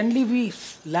or not. Generally, we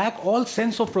lack all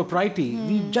sense of propriety.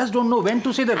 We just don't know when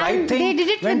to say the right thing,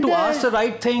 when to ask the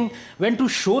right thing, when to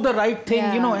show the right thing,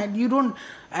 and you don't...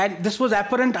 And this was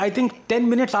apparent, I think, 10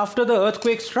 minutes after the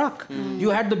earthquake struck. You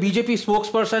had the BJP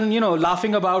spokesperson,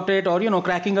 laughing about it or,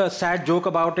 cracking a sad joke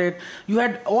about it. You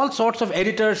had all sorts of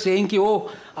editors saying,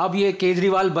 ab ye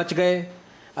Kejriwal bach gaye.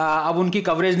 अब उनकी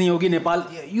coverage नहीं होगी Nepal.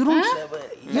 You don't.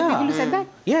 People said that.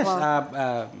 Yes,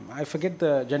 wow. I forget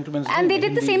the gentleman's name. And they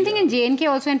did the same thing in J&K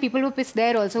also, and people were pissed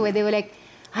there also, where they were like,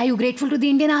 "Are you grateful to the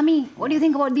Indian Army? What do you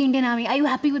think about the Indian Army? Are you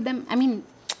happy with them?" I mean,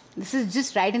 this is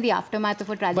just right in the aftermath of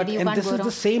a tragedy. And this is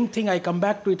the same thing. I come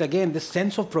back to it again. This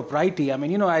sense of propriety. I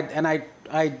mean,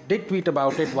 I did tweet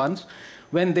about it once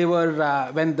when they were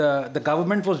when the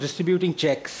government was distributing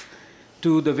checks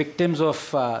to the victims of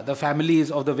the families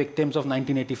of the victims of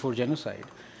 1984 genocide.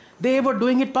 They were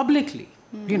doing it publicly.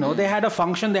 They had a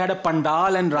function, they had a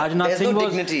pandal, and Rajnath Singh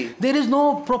was... dignity. There is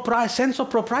no sense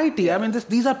of propriety. I mean,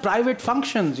 these are private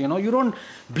functions, you don't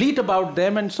bleat about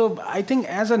them. And so I think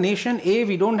as a nation, A,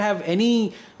 we don't have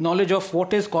any knowledge of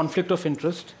what is conflict of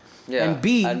interest. Yeah. And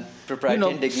B, and propriety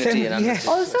and dignity. Yes.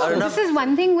 Also, this is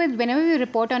one thing with whenever we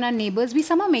report on our neighbors, we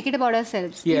somehow make it about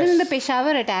ourselves. Yes. Even in the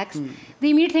Peshawar attacks, the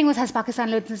immediate thing was, has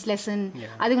Pakistan learned this lesson? Yeah.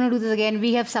 Are they going to do this again?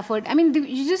 We have suffered. I mean,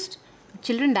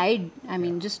 children died. I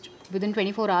mean, just within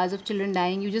 24 hours of children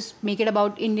dying, you just make it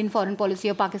about Indian foreign policy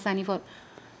or Pakistani foreign.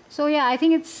 So yeah, I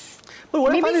think it's... But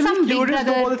what Maybe I find some really Big curious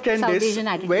Brother about the trend South is, Asian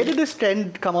attitude. where did this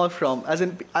trend come out from? As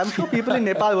in, I'm sure people in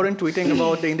Nepal weren't tweeting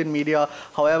about the Indian media,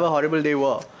 however horrible they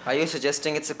were. Are you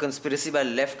suggesting it's a conspiracy by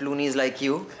left loonies like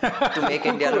you to make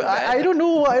India look bad? I don't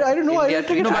know. I don't know. I India don't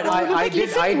think it's tweeted- happening. I But did,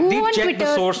 listen, I who did on check the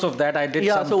Twitter- source of that. I did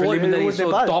Yeah, some so what- preliminary. was So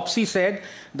Nepal? Topsy said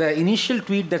the initial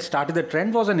tweet that started the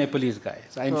trend was a Nepalese guy.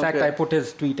 So in fact, Okay. I put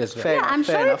his tweet as well. Fair. Yeah, I'm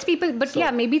fair sure enough. it's people, but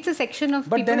yeah, maybe it's a section of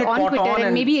But people then it on caught Twitter on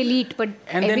and maybe elite, but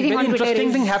And then everything very on Twitter interesting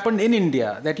is... thing happened in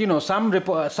India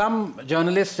that some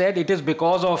journalists said it is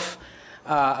because of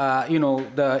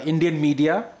the Indian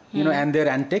media and their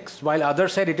antics, while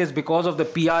others said it is because of the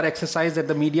PR exercise that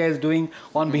the media is doing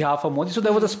on behalf of Modi. So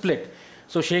there was a split.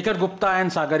 So Shekhar Gupta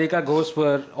and Sagarika Ghosh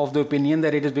were of the opinion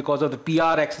that it is because of the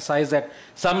PR exercise that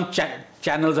some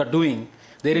channels are doing.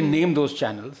 They didn't name those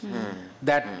channels.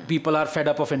 That people are fed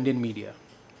up of Indian media.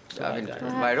 So I mean,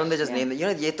 why don't they just name it?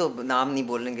 ये तो नाम नहीं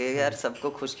बोलेंगे यार, सबको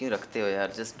खुश क्यों रखते हो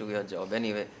यार? Just do your job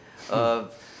anyway.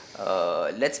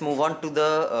 Let's move on to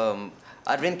the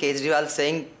Arvind Kejriwal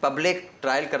saying public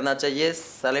trial करना चाहिए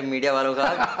साले मीडिया वालों का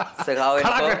सिखाओ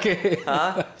इनको.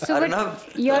 हाँ, So, but Arnav,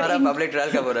 you're तुम्हारा in- public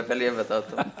trial कब हो रहा है? पहले ये बताओ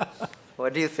तुम.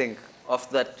 What do you think of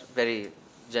that very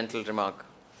gentle remark?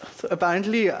 So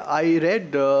apparently, I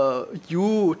read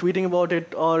you tweeting about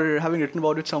it or having written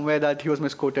about it somewhere that he was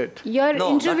misquoted. Your No,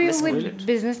 not interview misquoted. with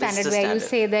Business Standard Business where you Standard.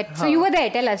 say that... So you were there,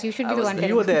 tell us, you should be the one You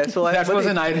telling were us. there, so that was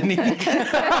an irony.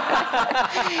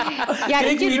 Yeah,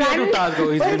 Take did you media to run? task. Oh,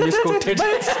 he's been misquoted. But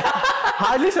it's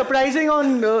hardly surprising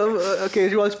on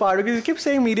Kejriwal's part because he keeps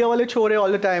saying media wale chore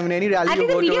all the time in any rally I you think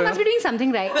the go media to. must be doing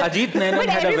something right. Ajit Menon But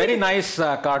had a very everybody- nice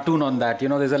cartoon on that.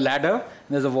 There's a ladder,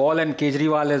 there's a wall, and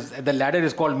the ladder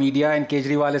is called media, and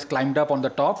Kejriwal is climbed up on the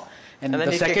top. And And then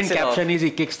the he second kicks it caption off. is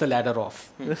he kicks the ladder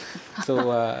off. So,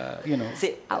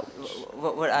 See,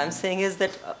 what I'm saying is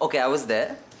that, okay, I was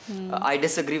there. I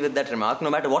disagree with that remark, no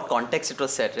matter what context it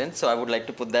was set in. So I would like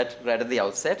to put that right at the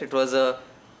outset. It was a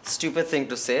stupid thing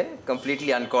to say,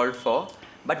 completely uncalled for.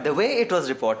 But the way it was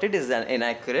reported is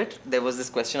inaccurate. There was this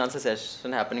question-answer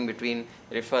session happening between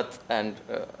Rifat and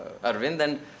Arvind.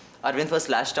 And Arvind was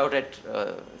lashed out at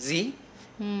Z.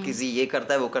 कि Z ये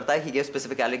करता है, वो करता है. He gave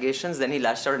specific allegations. Then he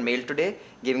lashed out at Mail Today,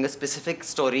 giving a specific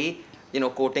story,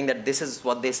 quoting that this is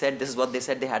what they said, this is what they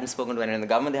said. They hadn't spoken to anyone in the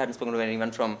government. They hadn't spoken to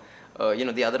anyone from,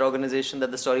 the other organization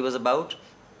that the story was about.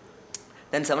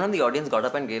 Then someone in the audience got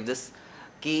up and gave this,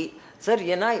 कि sir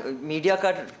ये ना media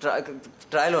का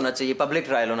trial होना चाहिए, public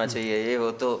trial होना चाहिए, ये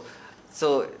हो तो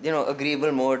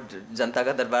agreeable mode, जनता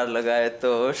का दरबार लगा है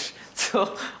तो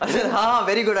हाँ,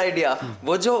 very good idea.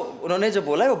 वो जो उन्होंने जो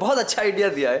बोला है वो बहुत अच्छा आइडिया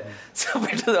दिया है. So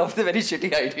it was obviously a very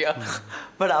shitty idea.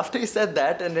 But after he said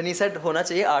that, and then he said होना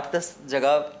चाहिए 8-10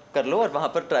 जगह कर लो और वहाँ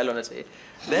पर ट्रायल होना चाहिए.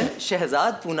 Then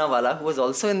Shehzad Poonawala, who was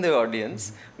also in the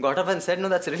audience, got up and said, no,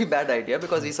 that's a really bad idea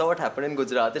because we saw what happened in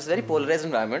Gujarat. It's a very polarized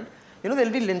environment.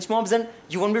 There'll be lynch mobs and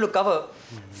you won't be able to cover.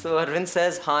 So Arvind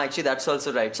says, actually that's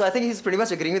also right. So I think he's pretty much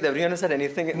agreeing with everyone who said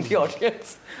anything in the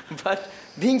audience. But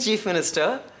being chief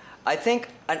minister, I think,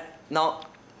 and now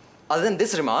other than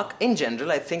this remark, in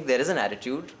general, I think there is an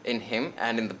attitude in him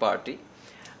and in the party,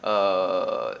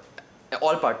 all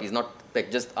parties, not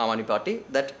like just Aam Aadmi Party,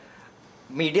 that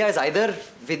media is either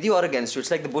with you or against you.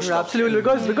 It's like the Bush doctrine.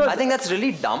 Absolutely, because I think that's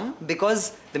really dumb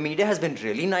because the media has been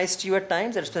really nice to you at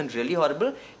times and it's been really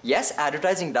horrible. Yes,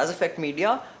 advertising does affect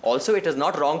media. Also, it is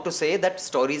not wrong to say that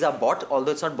stories are bought,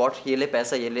 although it's not bought, ye le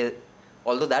paisa, ye le,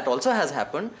 although that also has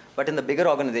happened. But in the bigger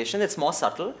organization, it's more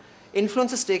subtle.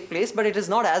 Influences take place, but it is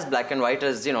not as black and white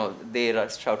as, they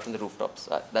shout from the rooftops.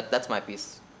 That's my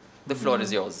piece. The floor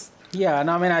is yours. Yeah,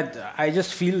 and I mean, I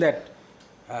just feel that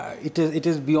it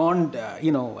is beyond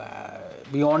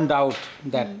beyond doubt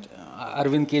that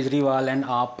Arvind Kejriwal and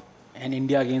AAP and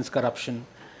India Against Corruption,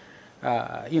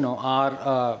 are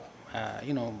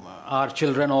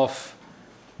children of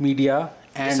media.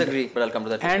 And Disagree, but I'll come to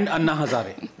that. And Anna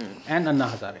Hazare.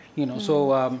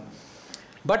 So.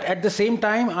 But at the same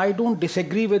time, I don't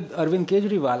disagree with Arvind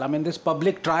Kejriwal. I mean, this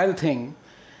public trial thing.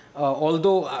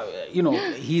 Although,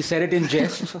 he said it in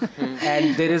jest,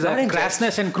 and there is a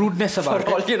crassness and crudeness about For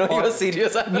all it. you was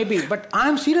serious. Maybe, but I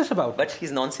am serious about it. But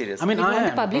he's non-serious. I mean, You I want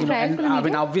the am. public trial and, for the I mean,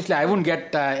 media? obviously, I wouldn't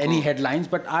get any headlines,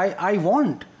 but I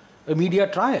want a media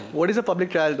trial. what is a public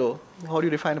trial though? How do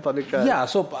you define a public trial? Yeah,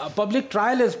 so public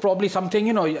trial is probably something,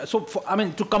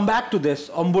 to come back to this,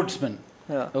 ombudsman.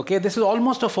 Yeah. Okay, this is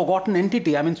almost a forgotten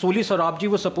entity. I mean, Soli Sorabji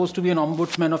was supposed to be an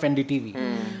ombudsman of NDTV.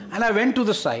 And I went to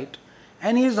the site.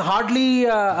 And he's hardly,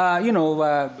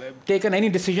 taken any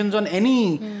decisions on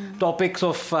any topics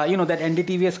of, that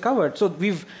NDTV has covered. So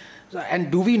we've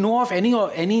And do we know of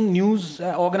any news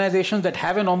organizations that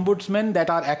have an ombudsman that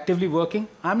are actively working?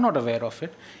 I'm not aware of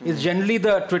it. It's generally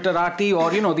the Twitterati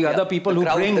or the other people who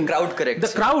bring the crowd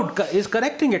corrects. The crowd is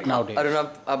correcting it nowadays. Arun,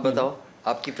 आप बताओ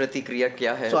आपकी प्रतिक्रिया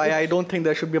क्या है? So I don't think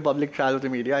there should be a public trial of the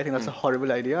media. I think that's a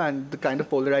horrible idea, and the kind of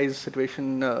polarized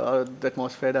situation, the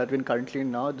atmosphere that we're in currently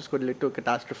in now, this could lead to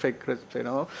catastrophic, results.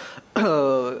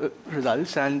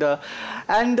 And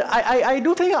I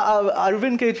do think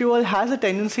Arvind Kejriwal has a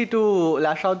tendency to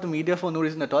lash out the media for no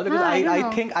reason at all, because I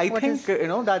think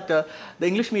that the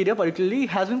English media particularly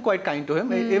has been quite kind to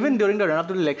him. Even during the run-up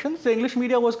to the elections, the English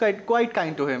media was quite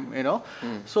kind to him.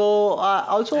 So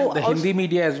also the Hindi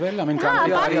media as well. I mean.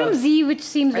 Apart from Z, which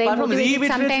seems very motivated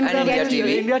sometimes.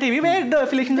 India TV, where the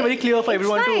affiliations are very clear for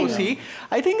everyone to see.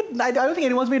 I don't think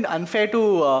anyone's been unfair to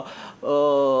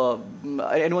Arvind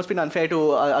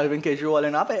Kejriwal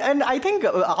and AAP. And I think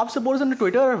AAP supporters on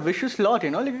Twitter are a vicious lot,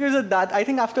 because of that. I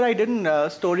think after I did a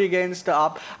story against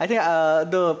AAP, I think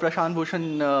the Prashant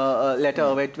Bhushan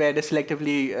letter where they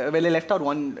selectively, where they left out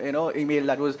one, email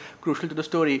that was crucial to the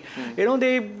story.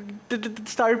 They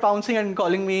started pouncing and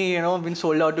calling me, been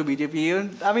sold out to BJP. I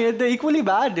mean, they're equally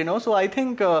bad, So I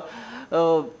think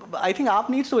AAP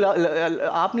needs to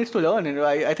learn.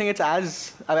 I think it's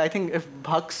I think if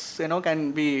Bhaks,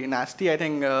 can be nasty, I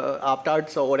think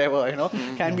AAP-tards or whatever,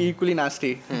 can be equally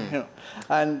nasty.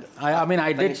 And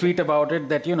I did tweet about it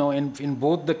that in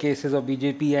both the cases of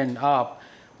BJP and AAP,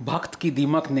 Bhakt ki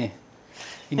Dimak ne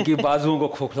inki bazuon ko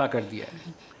khokhla kar diya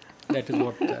hai. That is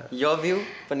what. Your view,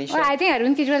 Panisha? Well, I think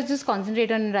Arvind Kejriwal just concentrate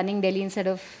on running Delhi instead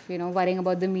of worrying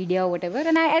about the media or whatever.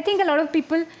 And I think a lot of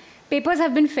papers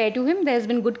have been fair to him. There's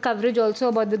been good coverage also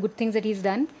about the good things that he's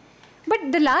done.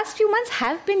 But the last few months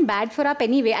have been bad for AAP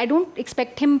anyway. I don't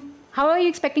expect him. How are you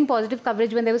expecting positive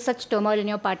coverage when there was such turmoil in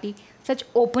your party, such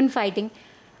open fighting?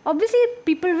 Obviously,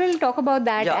 people will talk about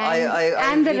that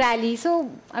and the rally. So,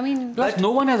 I mean... Plus,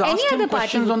 no one has asked him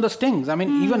questions on the stings. I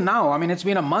mean, even now, it's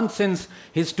been a month since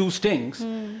his 2 stings.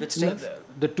 Which stings?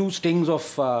 The 2 stings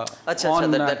of... on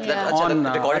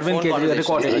recorded phone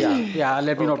recorded, yeah,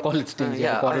 let me not call it stings.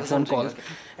 Recorded phone calls.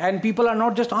 And people are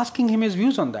not just asking him his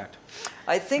views on that.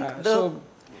 I think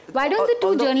why don't the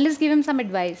 2 journalists give him some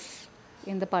advice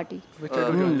in the party?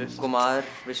 Kumar,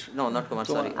 not Kumar,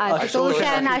 sorry. Ashutosh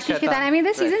and Ashish Khaitan.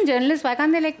 They're seasoned journalists. Why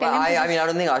can't they tell him? I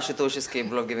don't think Ashutosh is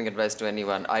capable of giving advice to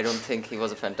anyone. I don't think he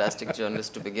was a fantastic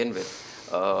journalist to begin with.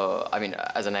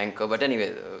 As an anchor. But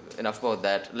anyway, enough about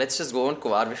that. Let's just go on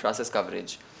Kumar Vishwas's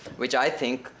coverage, which I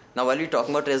think... Now, while we're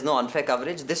talking about there's no unfair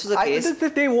coverage, this was a case...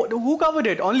 Who covered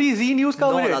it? Only Z News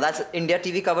covered it. No, that's India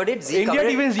TV covered it, Z India covered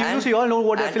TV and Z News, you all know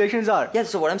what the affiliations are. Yeah,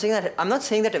 so what I'm saying I'm not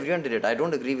saying that everyone did it. I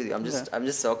don't agree with you. I'm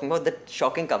just talking about that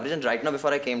shocking coverage. And right now,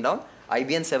 before I came down,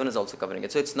 IBN 7 is also covering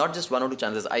it. So it's not just 1 or 2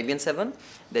 channels. There's IBN 7,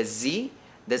 there's Z,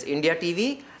 there's India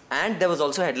TV, and there was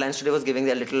also Headlines Today was giving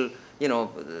their little...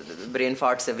 brain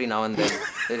farts every now and then.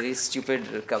 Very stupid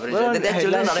coverage. Well, there are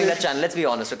children running that channel, let's be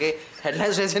honest, okay?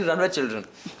 Headlines has been run by children,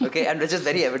 okay? And which is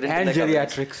very evident and in the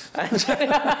geriatrics.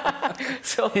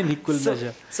 In equal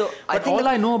measure. So all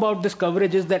I know about this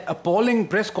coverage is that appalling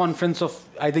press conference of,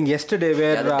 I think, yesterday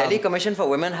where... the Delhi Commission for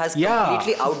Women has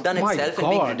completely outdone itself in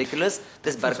being ridiculous.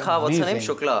 This Barkha, what's her name?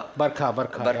 Shukla.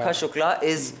 Barkha Shukla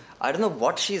is, I don't know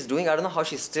what she's doing. I don't know how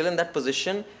she's still in that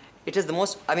position. It is the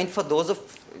most, for those of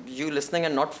you listening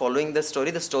and not following the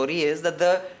story is that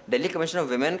the Delhi Commission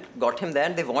of Women got him there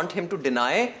and they want him to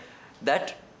deny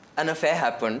that an affair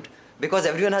happened because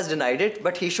everyone has denied it,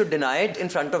 but he should deny it in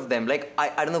front of them.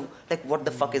 I don't know, what the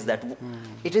fuck is that?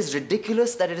 It is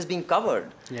ridiculous that it is being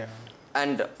covered. Yeah.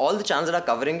 And all the channels that are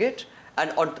covering it,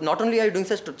 and not only are you doing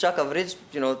such tucha coverage,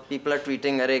 people are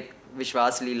tweeting, Arey,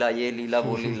 Vishwas Leela, ye Leela,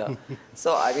 wo Leela.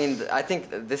 So, I think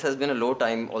this has been a low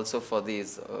time also for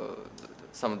these,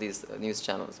 some of these news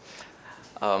channels.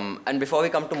 And before we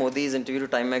come to Modi's interview to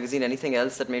Time Magazine, anything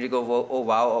else that made you go, oh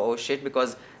wow, oh shit?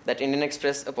 Because that Indian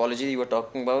Express apology you were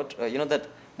talking about, that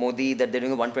Modi, that they're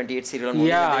doing a 128 serial on Modi.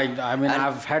 Yeah,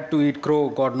 I've had to eat crow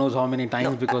God knows how many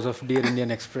times because of Dear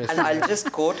Indian Express. And I'll just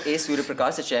quote A. Surya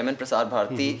Prakash, the chairman, Prasar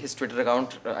Bharati, his Twitter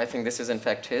account, I think this is in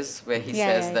fact his, where he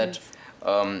says that...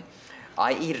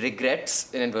 IE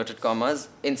regrets, in inverted commas,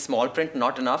 in small print,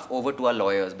 not enough, over to our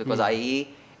lawyers. Because IE,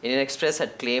 Indian Express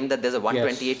had claimed that there's a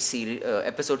 128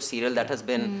 episode serial that has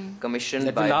been commissioned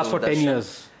by That will last for 10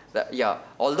 years. Yeah,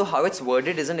 although how it's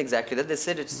worded isn't exactly that. They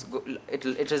said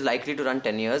it is likely to run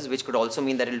 10 years, which could also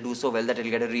mean that it'll do so well that it'll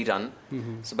get a rerun.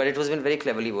 So, but it was been very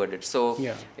cleverly worded. So,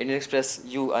 Indian Express,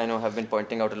 I know, have been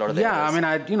pointing out a lot of the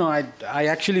errors. I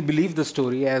actually believe the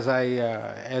story as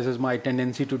as is my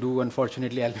tendency to do.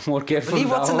 Unfortunately, I'll be more careful. Believe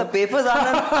what's in the papers,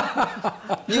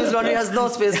 Anand. News Laundry has no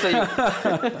space for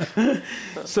you.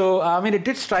 So, it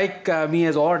did strike me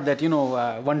as odd that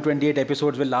 128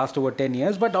 episodes will last over 10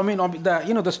 years. But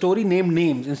the story named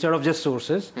names instead of just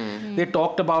sources. They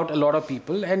talked about a lot of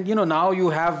people, and now you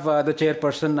have the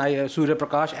chairperson Surya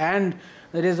Prakash, and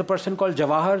there is a person called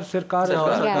Jawahar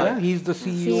Sircar. He's the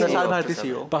CEO. Prasar Bharati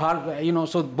CEO.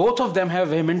 So both of them have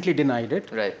vehemently denied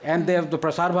it. Right. And the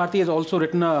Prasar Bharati has also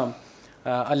written a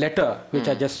letter which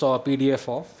I just saw a PDF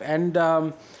of, and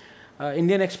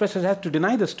Indian Express has had to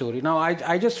deny the story. Now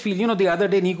I just feel the other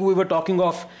day, Niku, we were talking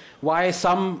of why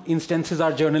some instances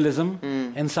are journalism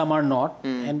and some are not.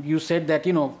 And you said that,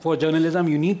 for journalism,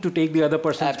 you need to take the other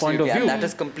person's point of view. That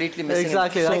is completely missing.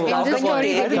 Exactly. So,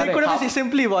 they could have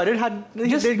simply avoided,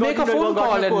 just make a phone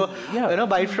call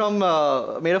bite from,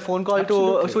 made a phone call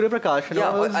to Surya Prakash.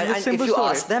 And if you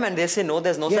ask them and they say, no,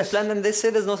 there's no such plan, then they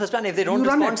say there's no such plan. If they don't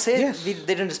respond, say they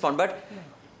didn't respond. But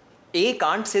A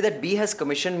can't say that B has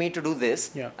commissioned me to do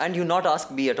this and you not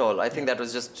ask B at all. I think that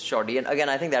was just shoddy. And again,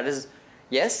 I think that is,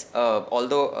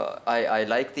 although I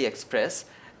like the Express,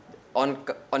 on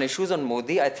issues on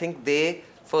Modi, I think they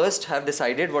first have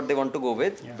decided what they want to go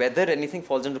with, whether anything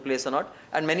falls into place or not.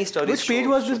 And many stories. Which page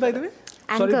was this, by the way?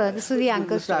 Anchor. Sorry? This was the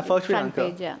Anchor story. First front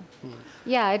Anchor. page,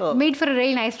 Yeah, it made for a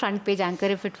really nice front page anchor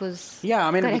if it was.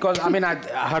 Yeah, because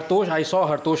I saw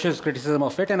Hartosh's criticism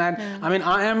of it, and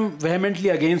I am vehemently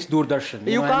against Doordarshan.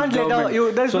 You can't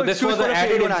let so this was an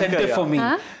added incentive for me.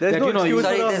 There's no excuse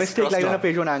for a this mistake like in a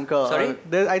page one anchor. Sorry?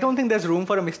 I don't think there's room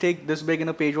for a mistake this big in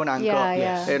a page one anchor.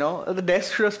 Yeah. The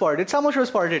desk should have spotted it. Someone should have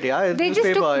spotted it. Yeah, they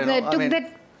just took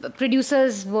that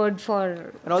producer's word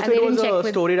for. And also, it was a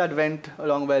story that went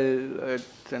along well.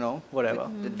 Whatever.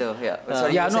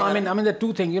 Sorry, the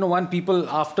two things. One, people,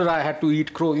 after I had to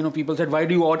eat crow, people said, why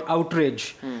do you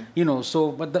outrage?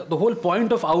 But the whole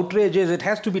point of outrage is it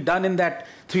has to be done in that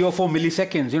 3 or 4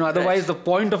 milliseconds. Otherwise the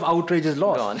point of outrage is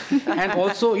lost. And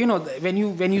also, when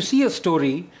you see a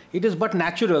story, it is but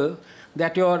natural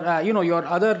that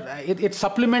it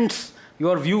supplements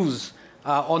your views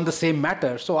on the same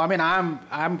matter. So,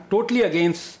 I'm totally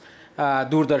against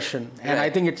Doordarshan, and I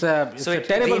think it's a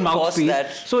terrible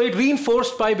mouthpiece. So it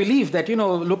reinforced my belief that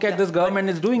look at this government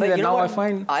is doing that. Now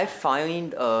I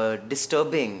find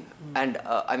disturbing, and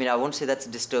I won't say that's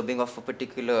disturbing of a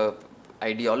particular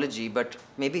ideology, but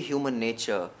maybe human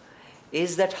nature,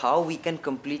 is that how we can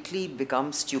completely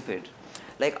become stupid.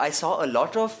 Like I saw a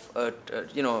lot of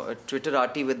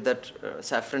Twitterati with that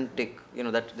saffron tick,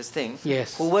 this thing,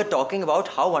 who were talking about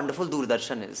how wonderful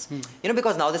Doordarshan is.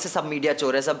 Because now this is sub media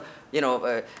chore hai, sab ye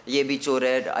bhi chore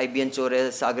hai, IBN chore hai,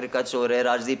 Sagarika chore hai,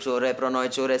 Rajdeep chore hai,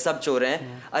 Pranoy chore hai, sab chore hai.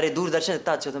 अरे दूरदर्शन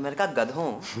इतना अच्छा था, मैंने कहा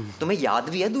गधों, तुम्हें याद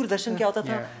भी है दूरदर्शन क्या होता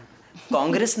था?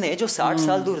 कांग्रेस ने जो 60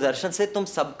 साल दूरदर्शन से तुम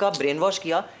सबका ब्रेन वॉश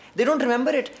किया, they don't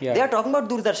remember it. They are talking about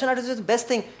Doordarshan. That is the best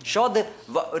thing. Sure, the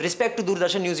respect to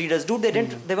Doordarshan news readers. Dude,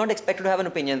 they weren't expected to have an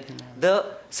opinion. The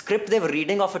script they were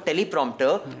reading off a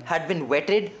teleprompter had been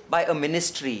vetted by a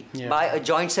ministry, by a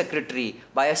joint secretary,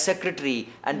 by a secretary,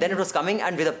 and then it was coming,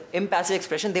 and with an impassive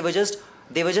expression, they were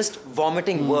just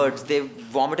vomiting words. They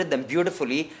vomited them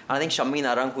beautifully. And I think Shammi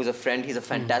Narang, who's a friend, he's a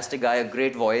fantastic guy, a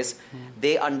great voice.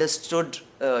 They understood,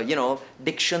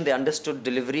 diction. They understood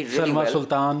delivery really well. Salma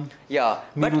Sultan. Yeah.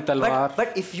 Meenu Talwar.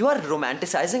 But if you are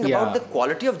romanticizing about the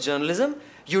quality of journalism,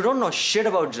 you don't know shit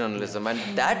about journalism.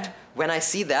 And that, when I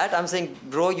see that, I'm saying,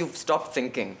 bro, you've stopped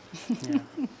thinking.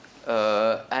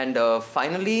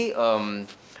 Finally,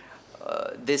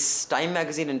 this Time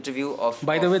magazine interview of...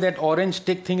 By the way, that orange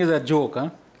tick thing is a joke,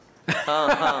 huh?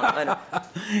 I know.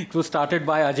 It was started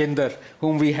by Ajender,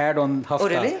 whom we had on Hafta. Oh,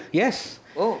 really? Yes.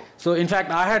 Oh. So, in fact,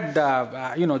 I had,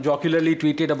 jocularly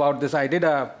tweeted about this. I did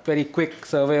a very quick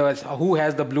survey of who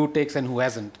has the blue ticks and who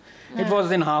hasn't. It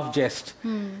was in half jest.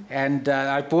 And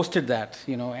I posted that,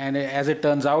 and as it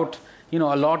turns out, a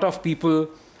lot of people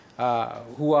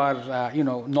who are,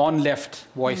 non-left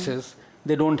voices,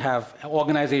 they don't have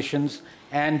organizations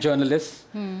and journalists,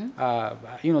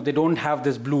 they don't have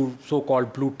this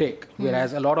so-called blue tick.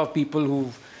 Whereas a lot of people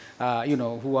who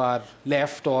are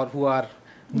left or who are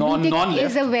non-left.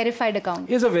 Is a verified account.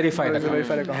 Is a verified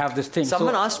account. Have this thing.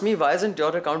 Someone asked me, why isn't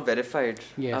your account verified?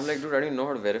 Yes. I'm like, dude, I don't even know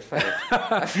how to verify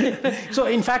it. So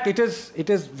in fact, it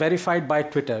is verified by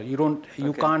Twitter. You're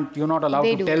not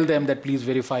allowed to tell them that please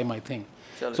verify my thing.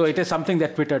 So it is something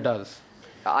that Twitter does.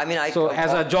 I mean, So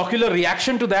as a jocular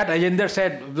reaction to that, Ajender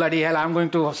said, bloody hell, I'm going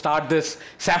to start this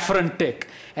saffron tick.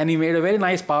 And he made a very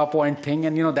nice PowerPoint thing.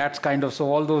 And, that's kind of,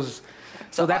 so all those...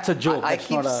 So that's a joke.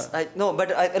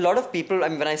 A lot of people, I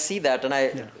mean, when I see that and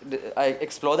I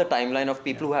explore the timeline of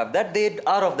people who have that, they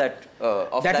are of that.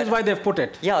 That is why they've put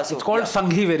it. Yeah, so, it's called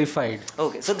Sanghi verified.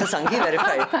 Okay, so the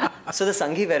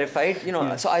Sanghi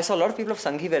verified. So I saw a lot of people of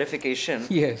Sanghi verification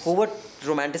who were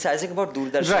romanticizing about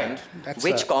Doordarshan,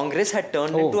 which Congress had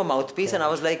turned into a mouthpiece, and I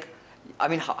was like, I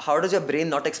mean, how does your brain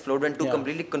not explode when two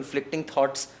completely conflicting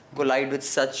thoughts collide with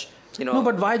such, No,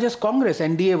 but why just Congress?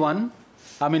 NDA won.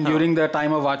 I mean, during the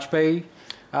time of Vajpayee.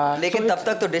 लेकिन तब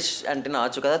तक तो dish antenna आ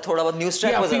चुका था थोड़ा बहुत news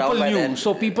track was around by then.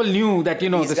 So people knew that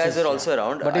these guys were also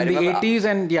around. But in the 80s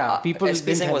and people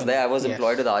SP Singh was there. I was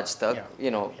employed with Aaj Tak.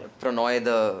 Pranoy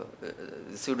the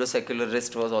pseudo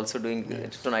secularist was also doing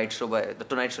Tonight Show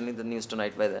the News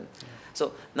Tonight by then.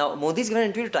 So now Modi's given an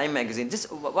interview to Time magazine.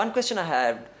 Just one question I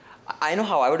had. I know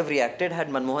how I would have reacted had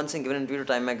Manmohan Singh given an interview to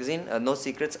Time magazine. No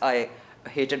secrets. I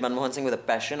hated Manmohan Singh with a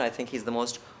passion. I think he's the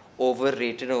most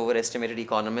overrated, overestimated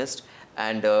economist,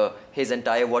 and his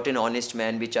entire "what an honest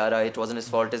man, bichara, it wasn't his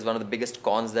fault" is one of the biggest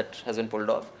cons that has been pulled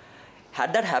off.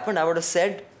 Had that happened, I would have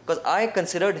said, because I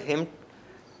considered him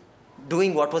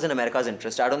doing what was in America's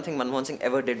interest. I don't think Manmohan Singh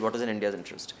ever did what was in India's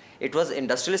interest. It was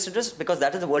industrialist interest because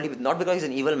that is the world, not because he's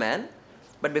an evil man,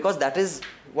 but because that is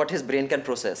what his brain can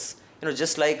process.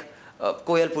 Just like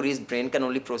Koyal Puri's brain can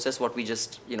only process what we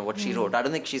just, what she wrote. I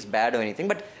don't think she's bad or anything,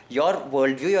 but your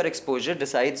worldview, your exposure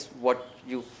decides what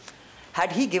you...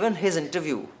 Had he given his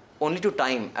interview only to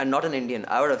Time and not an Indian,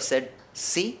 I would have said,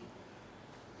 see,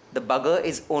 the bugger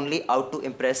is only out to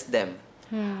impress them.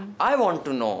 I want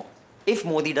to know, if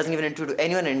Modi doesn't give an interview to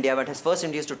anyone in India, but his first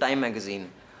interview is to Time magazine,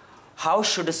 how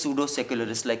should a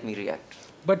pseudo-secularist like me react?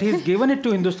 But he's given it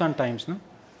to Hindustan Times, no?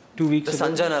 2 weeks ago.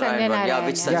 The Sanjay Narayan one,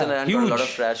 which Sanjay Narayan got a lot of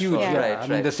trash for. Right. I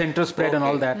mean, the center spread and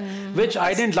all that, which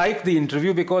I didn't like the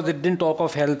interview because it didn't talk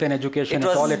of health and education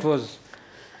at all. It was,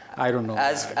 I don't know.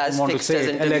 As fixed as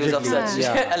interviews of such.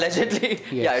 Allegedly.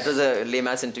 Yes. It was a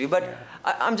lame-ass interview. But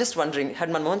I'm just wondering, had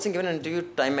Manmohan Singh given an interview to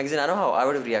Time magazine, I know how I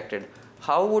would have reacted.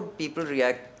 How would people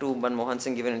react to Manmohan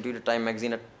Singh giving an interview to Time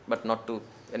magazine but not to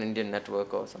an Indian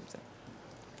network or something?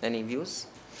 Any views?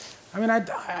 I mean,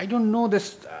 I don't know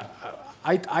this...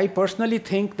 I personally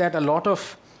think that a lot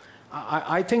of...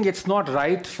 I think it's not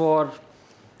right for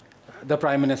the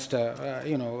Prime Minister,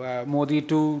 Modi,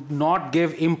 to not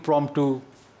give impromptu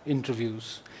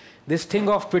interviews. This thing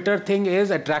of Twitter thing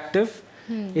is attractive,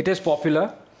 it is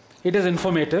popular, it is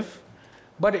informative,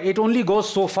 but it only goes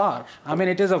so far. I mean,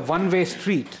 it is a one-way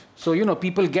street. So,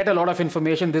 people get a lot of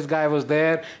information. This guy was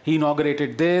there, he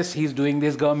inaugurated this, he's doing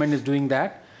this, government is doing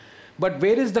that. But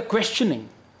where is the questioning?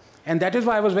 And that is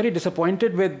why I was very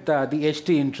disappointed with the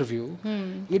HT interview.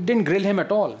 It didn't grill him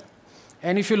at all.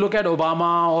 And if you look at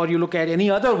Obama or you look at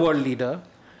any other world leader,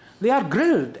 they are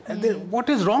grilled. What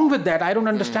is wrong with that? I don't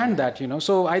understand that,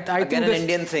 So I think an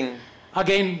Indian thing.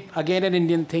 Again an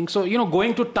Indian thing. So,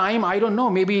 going to Time, I don't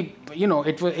know, maybe,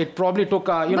 it probably took,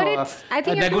 a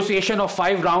negotiation of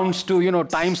 5 rounds to,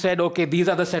 Time said, okay, these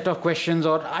are the set of questions,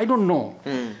 or I don't know,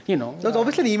 So it's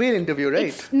obviously an email interview,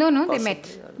 right? No, they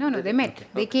met. They met. Okay.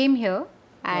 They came here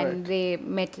and they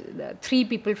met 3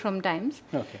 people from Times.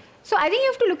 Okay. So I think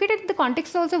you have to look at it in the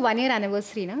context of also 1-year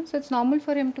anniversary, no? So it's normal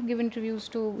for him to give interviews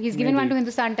to... He's given one to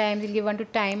Hindustan Times, he'll give one to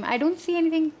Time. I don't see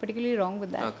anything particularly wrong with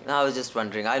that. Okay. I was just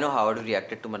wondering. I know how I would have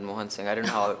reacted to Manmohan Singh. I don't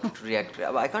know how to react.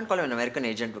 I can't call him an American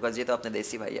agent because he is apne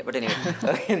desi bhai hai. But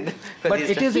anyway. But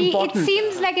it is important. It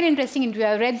seems like an interesting interview.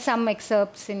 I've read some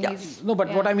excerpts in his... No,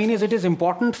 but what I mean is it is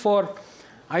important for,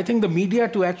 I think, the media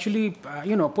to actually,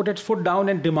 put its foot down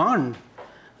and demand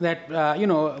that,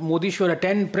 Modi should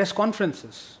attend press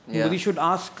conferences. Modi should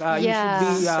ask, he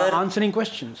should be answering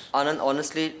questions. Anand,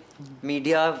 honestly,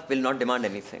 media will not demand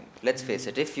anything. Let's face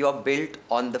it. If you are built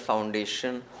on the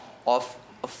foundation of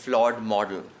a flawed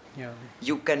model,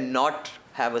 you cannot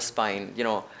have a spine.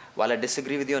 While I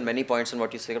disagree with you on many points on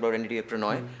what you say about NDA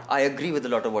Pranoy, I agree with a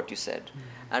lot of what you said.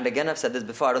 And again, I've said this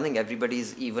before, I don't think everybody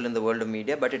is evil in the world of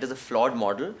media, but it is a flawed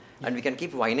model. And we can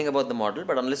keep whining about the model,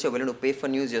 but unless you're willing to pay for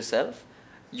news yourself,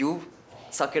 you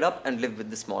suck it up and live with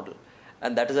this model.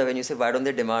 And that is why when you say, why don't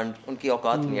they demand, unki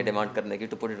auqat nahi hai demand karne ki,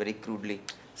 to put it very crudely,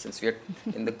 since we are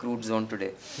in the crude zone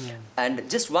today. And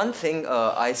just one thing,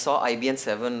 I saw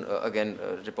IBN7 again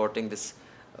reporting this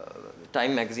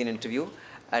Time magazine interview.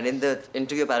 And in the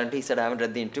interview, apparently, he said, I haven't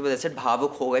read the interview, but they said,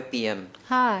 Bhavuk ho gaye PM.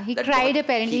 He cried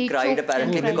apparently. He cried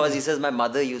apparently because he says, my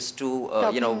mother used to,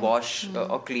 wash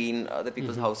or clean other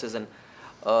people's houses. And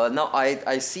now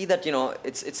I see that,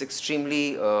 it's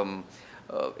extremely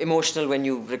emotional when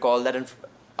you recall that. And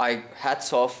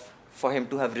hats off for him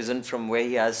to have risen from where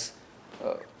he has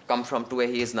come from to where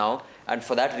he is now. And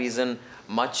for that reason,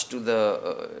 much to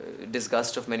the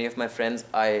disgust of many of my friends,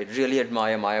 I really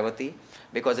admire Mayawati,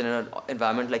 because in an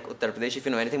environment like Uttar Pradesh, if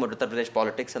you know anything about Uttar Pradesh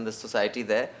politics and the society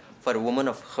there, for a woman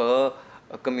of her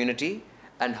community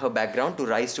and her background to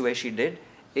rise to where she did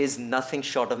is nothing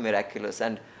short of miraculous.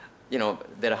 And you know,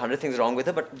 there are 100 things wrong with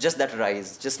her, but just that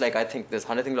rise, just like I think there's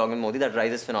 100 things wrong with Modi, that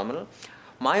rise is phenomenal.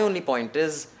 My only point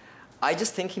is, I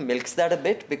just think he milks that a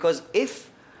bit, because if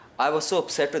I was so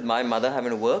upset with my mother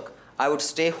having to work, I would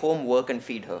stay home, work and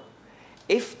feed her.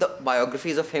 If the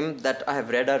biographies of him that I have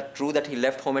read are true, that he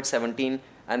left home at 17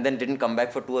 and then didn't come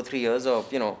back for 2 or 3 years, or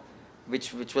you know,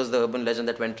 which was the urban legend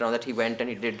that went around, that he went and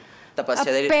he did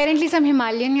tapasya. Apparently some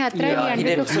Himalayan yatra he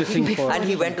did. before. And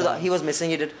he went to he was missing,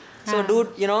 he did. So dude,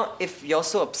 you know, if you're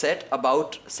so upset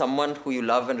about someone who you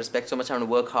love and respect so much having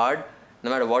to work hard, no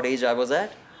matter what age I was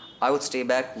at, I would stay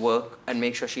back, work and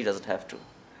make sure she doesn't have to.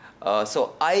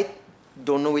 So I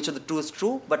don't know which of the two is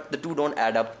true, but the two don't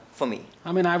add up for me.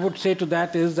 I mean, I would say to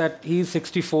that is that he's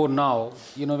 64 now.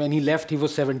 You know, when he left, he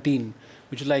was 17,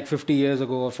 which is like 50 years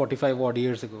ago or 45 odd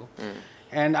years ago.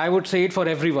 And I would say it for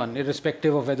everyone,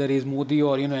 irrespective of whether he's Modi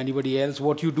or, you know, anybody else.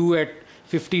 What you do at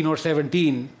 15 or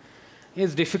 17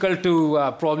 is difficult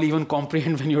to probably even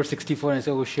comprehend when you're 64 and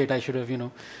say, oh shit, I should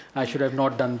have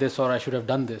not done this, or I should have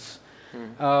done this.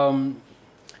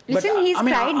 Listen, he's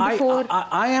cried before.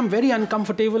 I am very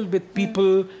uncomfortable with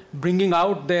people bringing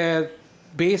out their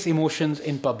base emotions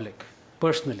in public,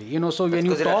 personally. You know, so when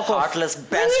you talk of heartless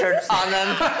bastard,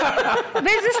 Anand.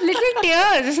 There's just little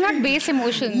tears. It's not base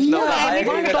emotions.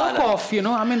 Talk off. You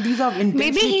know, I mean, these are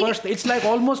intensely personal. It's like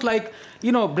almost like,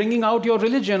 you know, bringing out your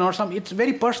religion or some. It's a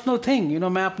very personal thing. You know,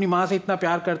 मैं अपनी माँ से इतना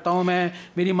प्यार करता हूँ, मैं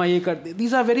मेरी माँ ये करती.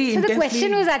 These are very intensely. So the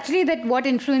question was actually that what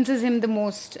influences him the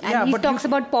most, and he talks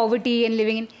about poverty and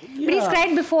living in. But he's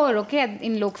cried before, okay,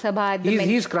 in Lok Sabha.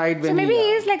 He's cried when. So maybe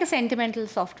he is like a sentimental,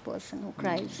 soft person who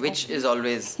cries. Which is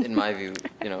always, in my view,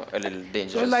 you know, a little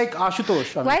dangerous. So like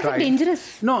Ashutosh. Why is it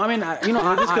dangerous? No, I mean, you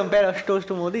know, just compare Ashutosh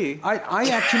to Modi. I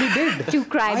actually did. To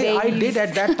cry babies. I did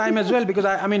at that time as well, because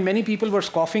I mean, many people were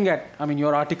scoffing at. I mean,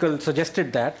 your article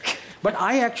suggested that. But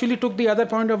I actually took the other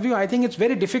point of view. I think it's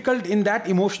very difficult in that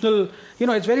emotional, you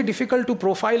know, it's very difficult to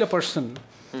profile a person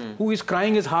who is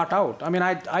crying his heart out. I mean,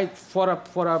 for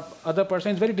a other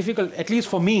person, it's very difficult, at least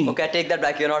for me. Okay, I take that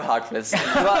back. You're not heartless.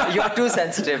 You are too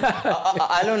sensitive.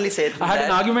 I'll only say it. I had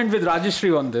an argument with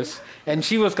Rajeshri on this, and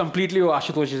she was completely, oh,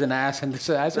 Ashutosh is an ass. And this,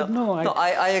 I said,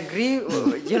 I agree.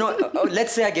 You know,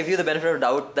 let's say I give you the benefit of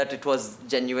doubt that it was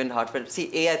genuine, heartfelt.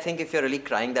 See, I think if you're really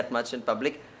crying that much in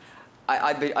public,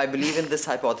 I believe in this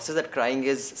hypothesis that crying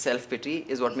is self-pity,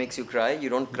 is what makes you cry. You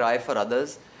don't cry for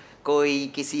others.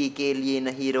 कोई किसी के लिए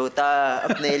नहीं रोता,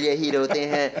 अपने लिए ही रोते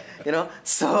हैं, you know.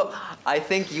 So I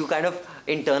think you kind of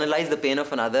internalize the pain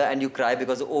of another and you cry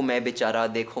because, oh, मैं बेचारा,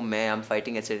 देखो मैं, I'm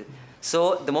fighting, etc.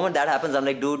 So the moment that happens, I'm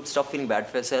like, dude, stop feeling bad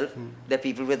for yourself. There are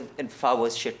people with far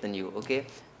worse shit than you, okay?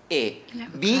 A.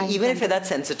 B, even if you're that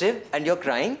sensitive and you're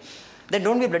crying, then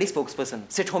don't be a bloody spokesperson.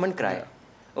 Sit home and cry,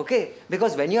 okay?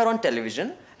 Because when you're on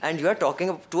television and you're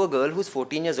talking to a girl who's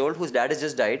 14 years old, whose dad has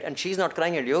just died, and she's not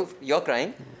crying and you're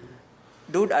crying,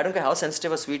 dude, I don't care how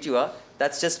sensitive or sweet you are,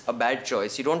 that's just a bad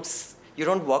choice. You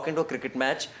don't walk into a cricket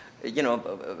match, you know,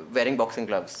 wearing boxing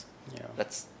gloves. Yeah.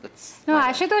 That's no,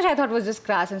 Ashutosh I thought was just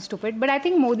crass and stupid. But I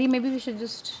think Modi, maybe he's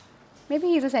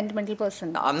a sentimental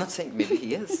person. No, I'm not saying maybe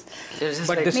he is.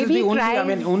 But like, this is the only, I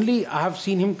mean, only I have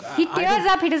seen him. He tears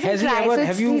up, he doesn't cry.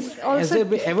 Has there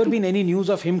ever been any news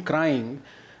of him crying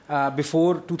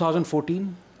before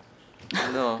 2014?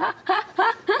 No.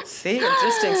 See,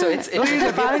 interesting. So it's he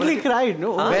apparently cried,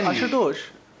 no? When? Ashutosh.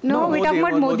 No, we're talking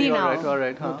about Modi now. All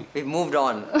right. We've moved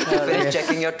on. If you finish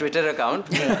checking your Twitter account,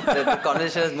 the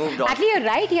conversation has moved on. Actually, you're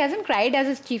right. He hasn't cried as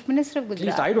his chief minister of Gujarat. At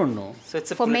least I don't know. So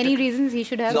it's for many reasons he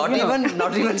should have.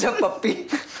 Not even jab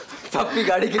Pappi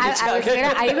gaadi ke niche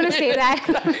are you going to say that?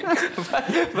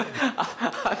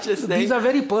 I'm just saying. These are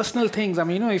very personal things. I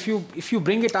mean, you know, if you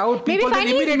bring it out, people will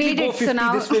immediately go 50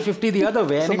 this way, 50 the other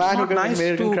way. And it's not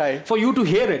nice for you to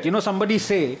hear it. You know, somebody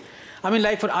say, I mean,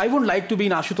 like, I wouldn't like to be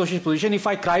in Ashutosh's position if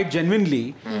I cried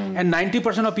genuinely and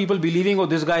 90% of people believing, oh,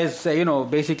 this guy is, you know,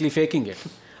 basically faking it.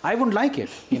 I wouldn't like it,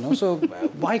 you know. So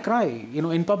why cry, you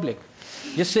know, in public?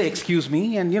 Just say, excuse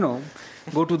me, and, you know,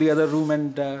 go to the other room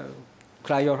and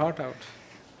cry your heart out.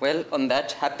 Well, on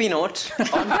that happy note,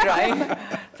 on crying,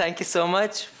 thank you so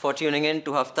much for tuning in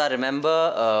to Hafta.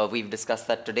 Remember, we've discussed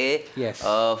that today. Yes.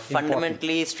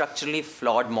 Fundamentally, structurally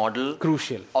flawed model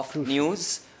Crucial.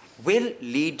 News will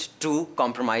lead to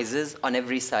compromises on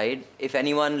every side. If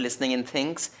anyone listening in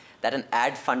thinks that an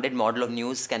ad-funded model of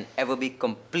news can ever be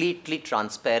completely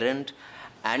transparent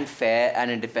and fair and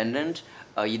independent,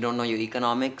 you don't know your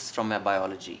economics from your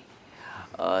biology.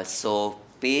 So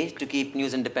pay to keep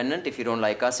news independent. If you don't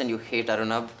like us and you hate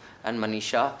Arunabh and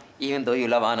Manisha, even though you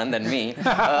love Anand and me,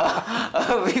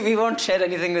 we won't share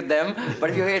anything with them.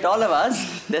 But if you hate all of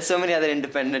us, there's so many other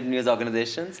independent news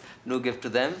organizations. Do give to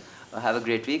them. Have a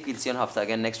great week. We'll see you on Hafta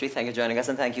again next week. Thank you for joining us,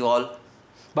 and thank you all.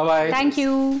 Bye-bye. Thank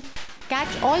you.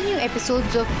 Catch all new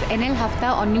episodes of NL Hafta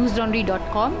on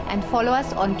newslaundry.com and follow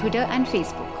us on Twitter and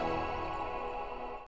Facebook.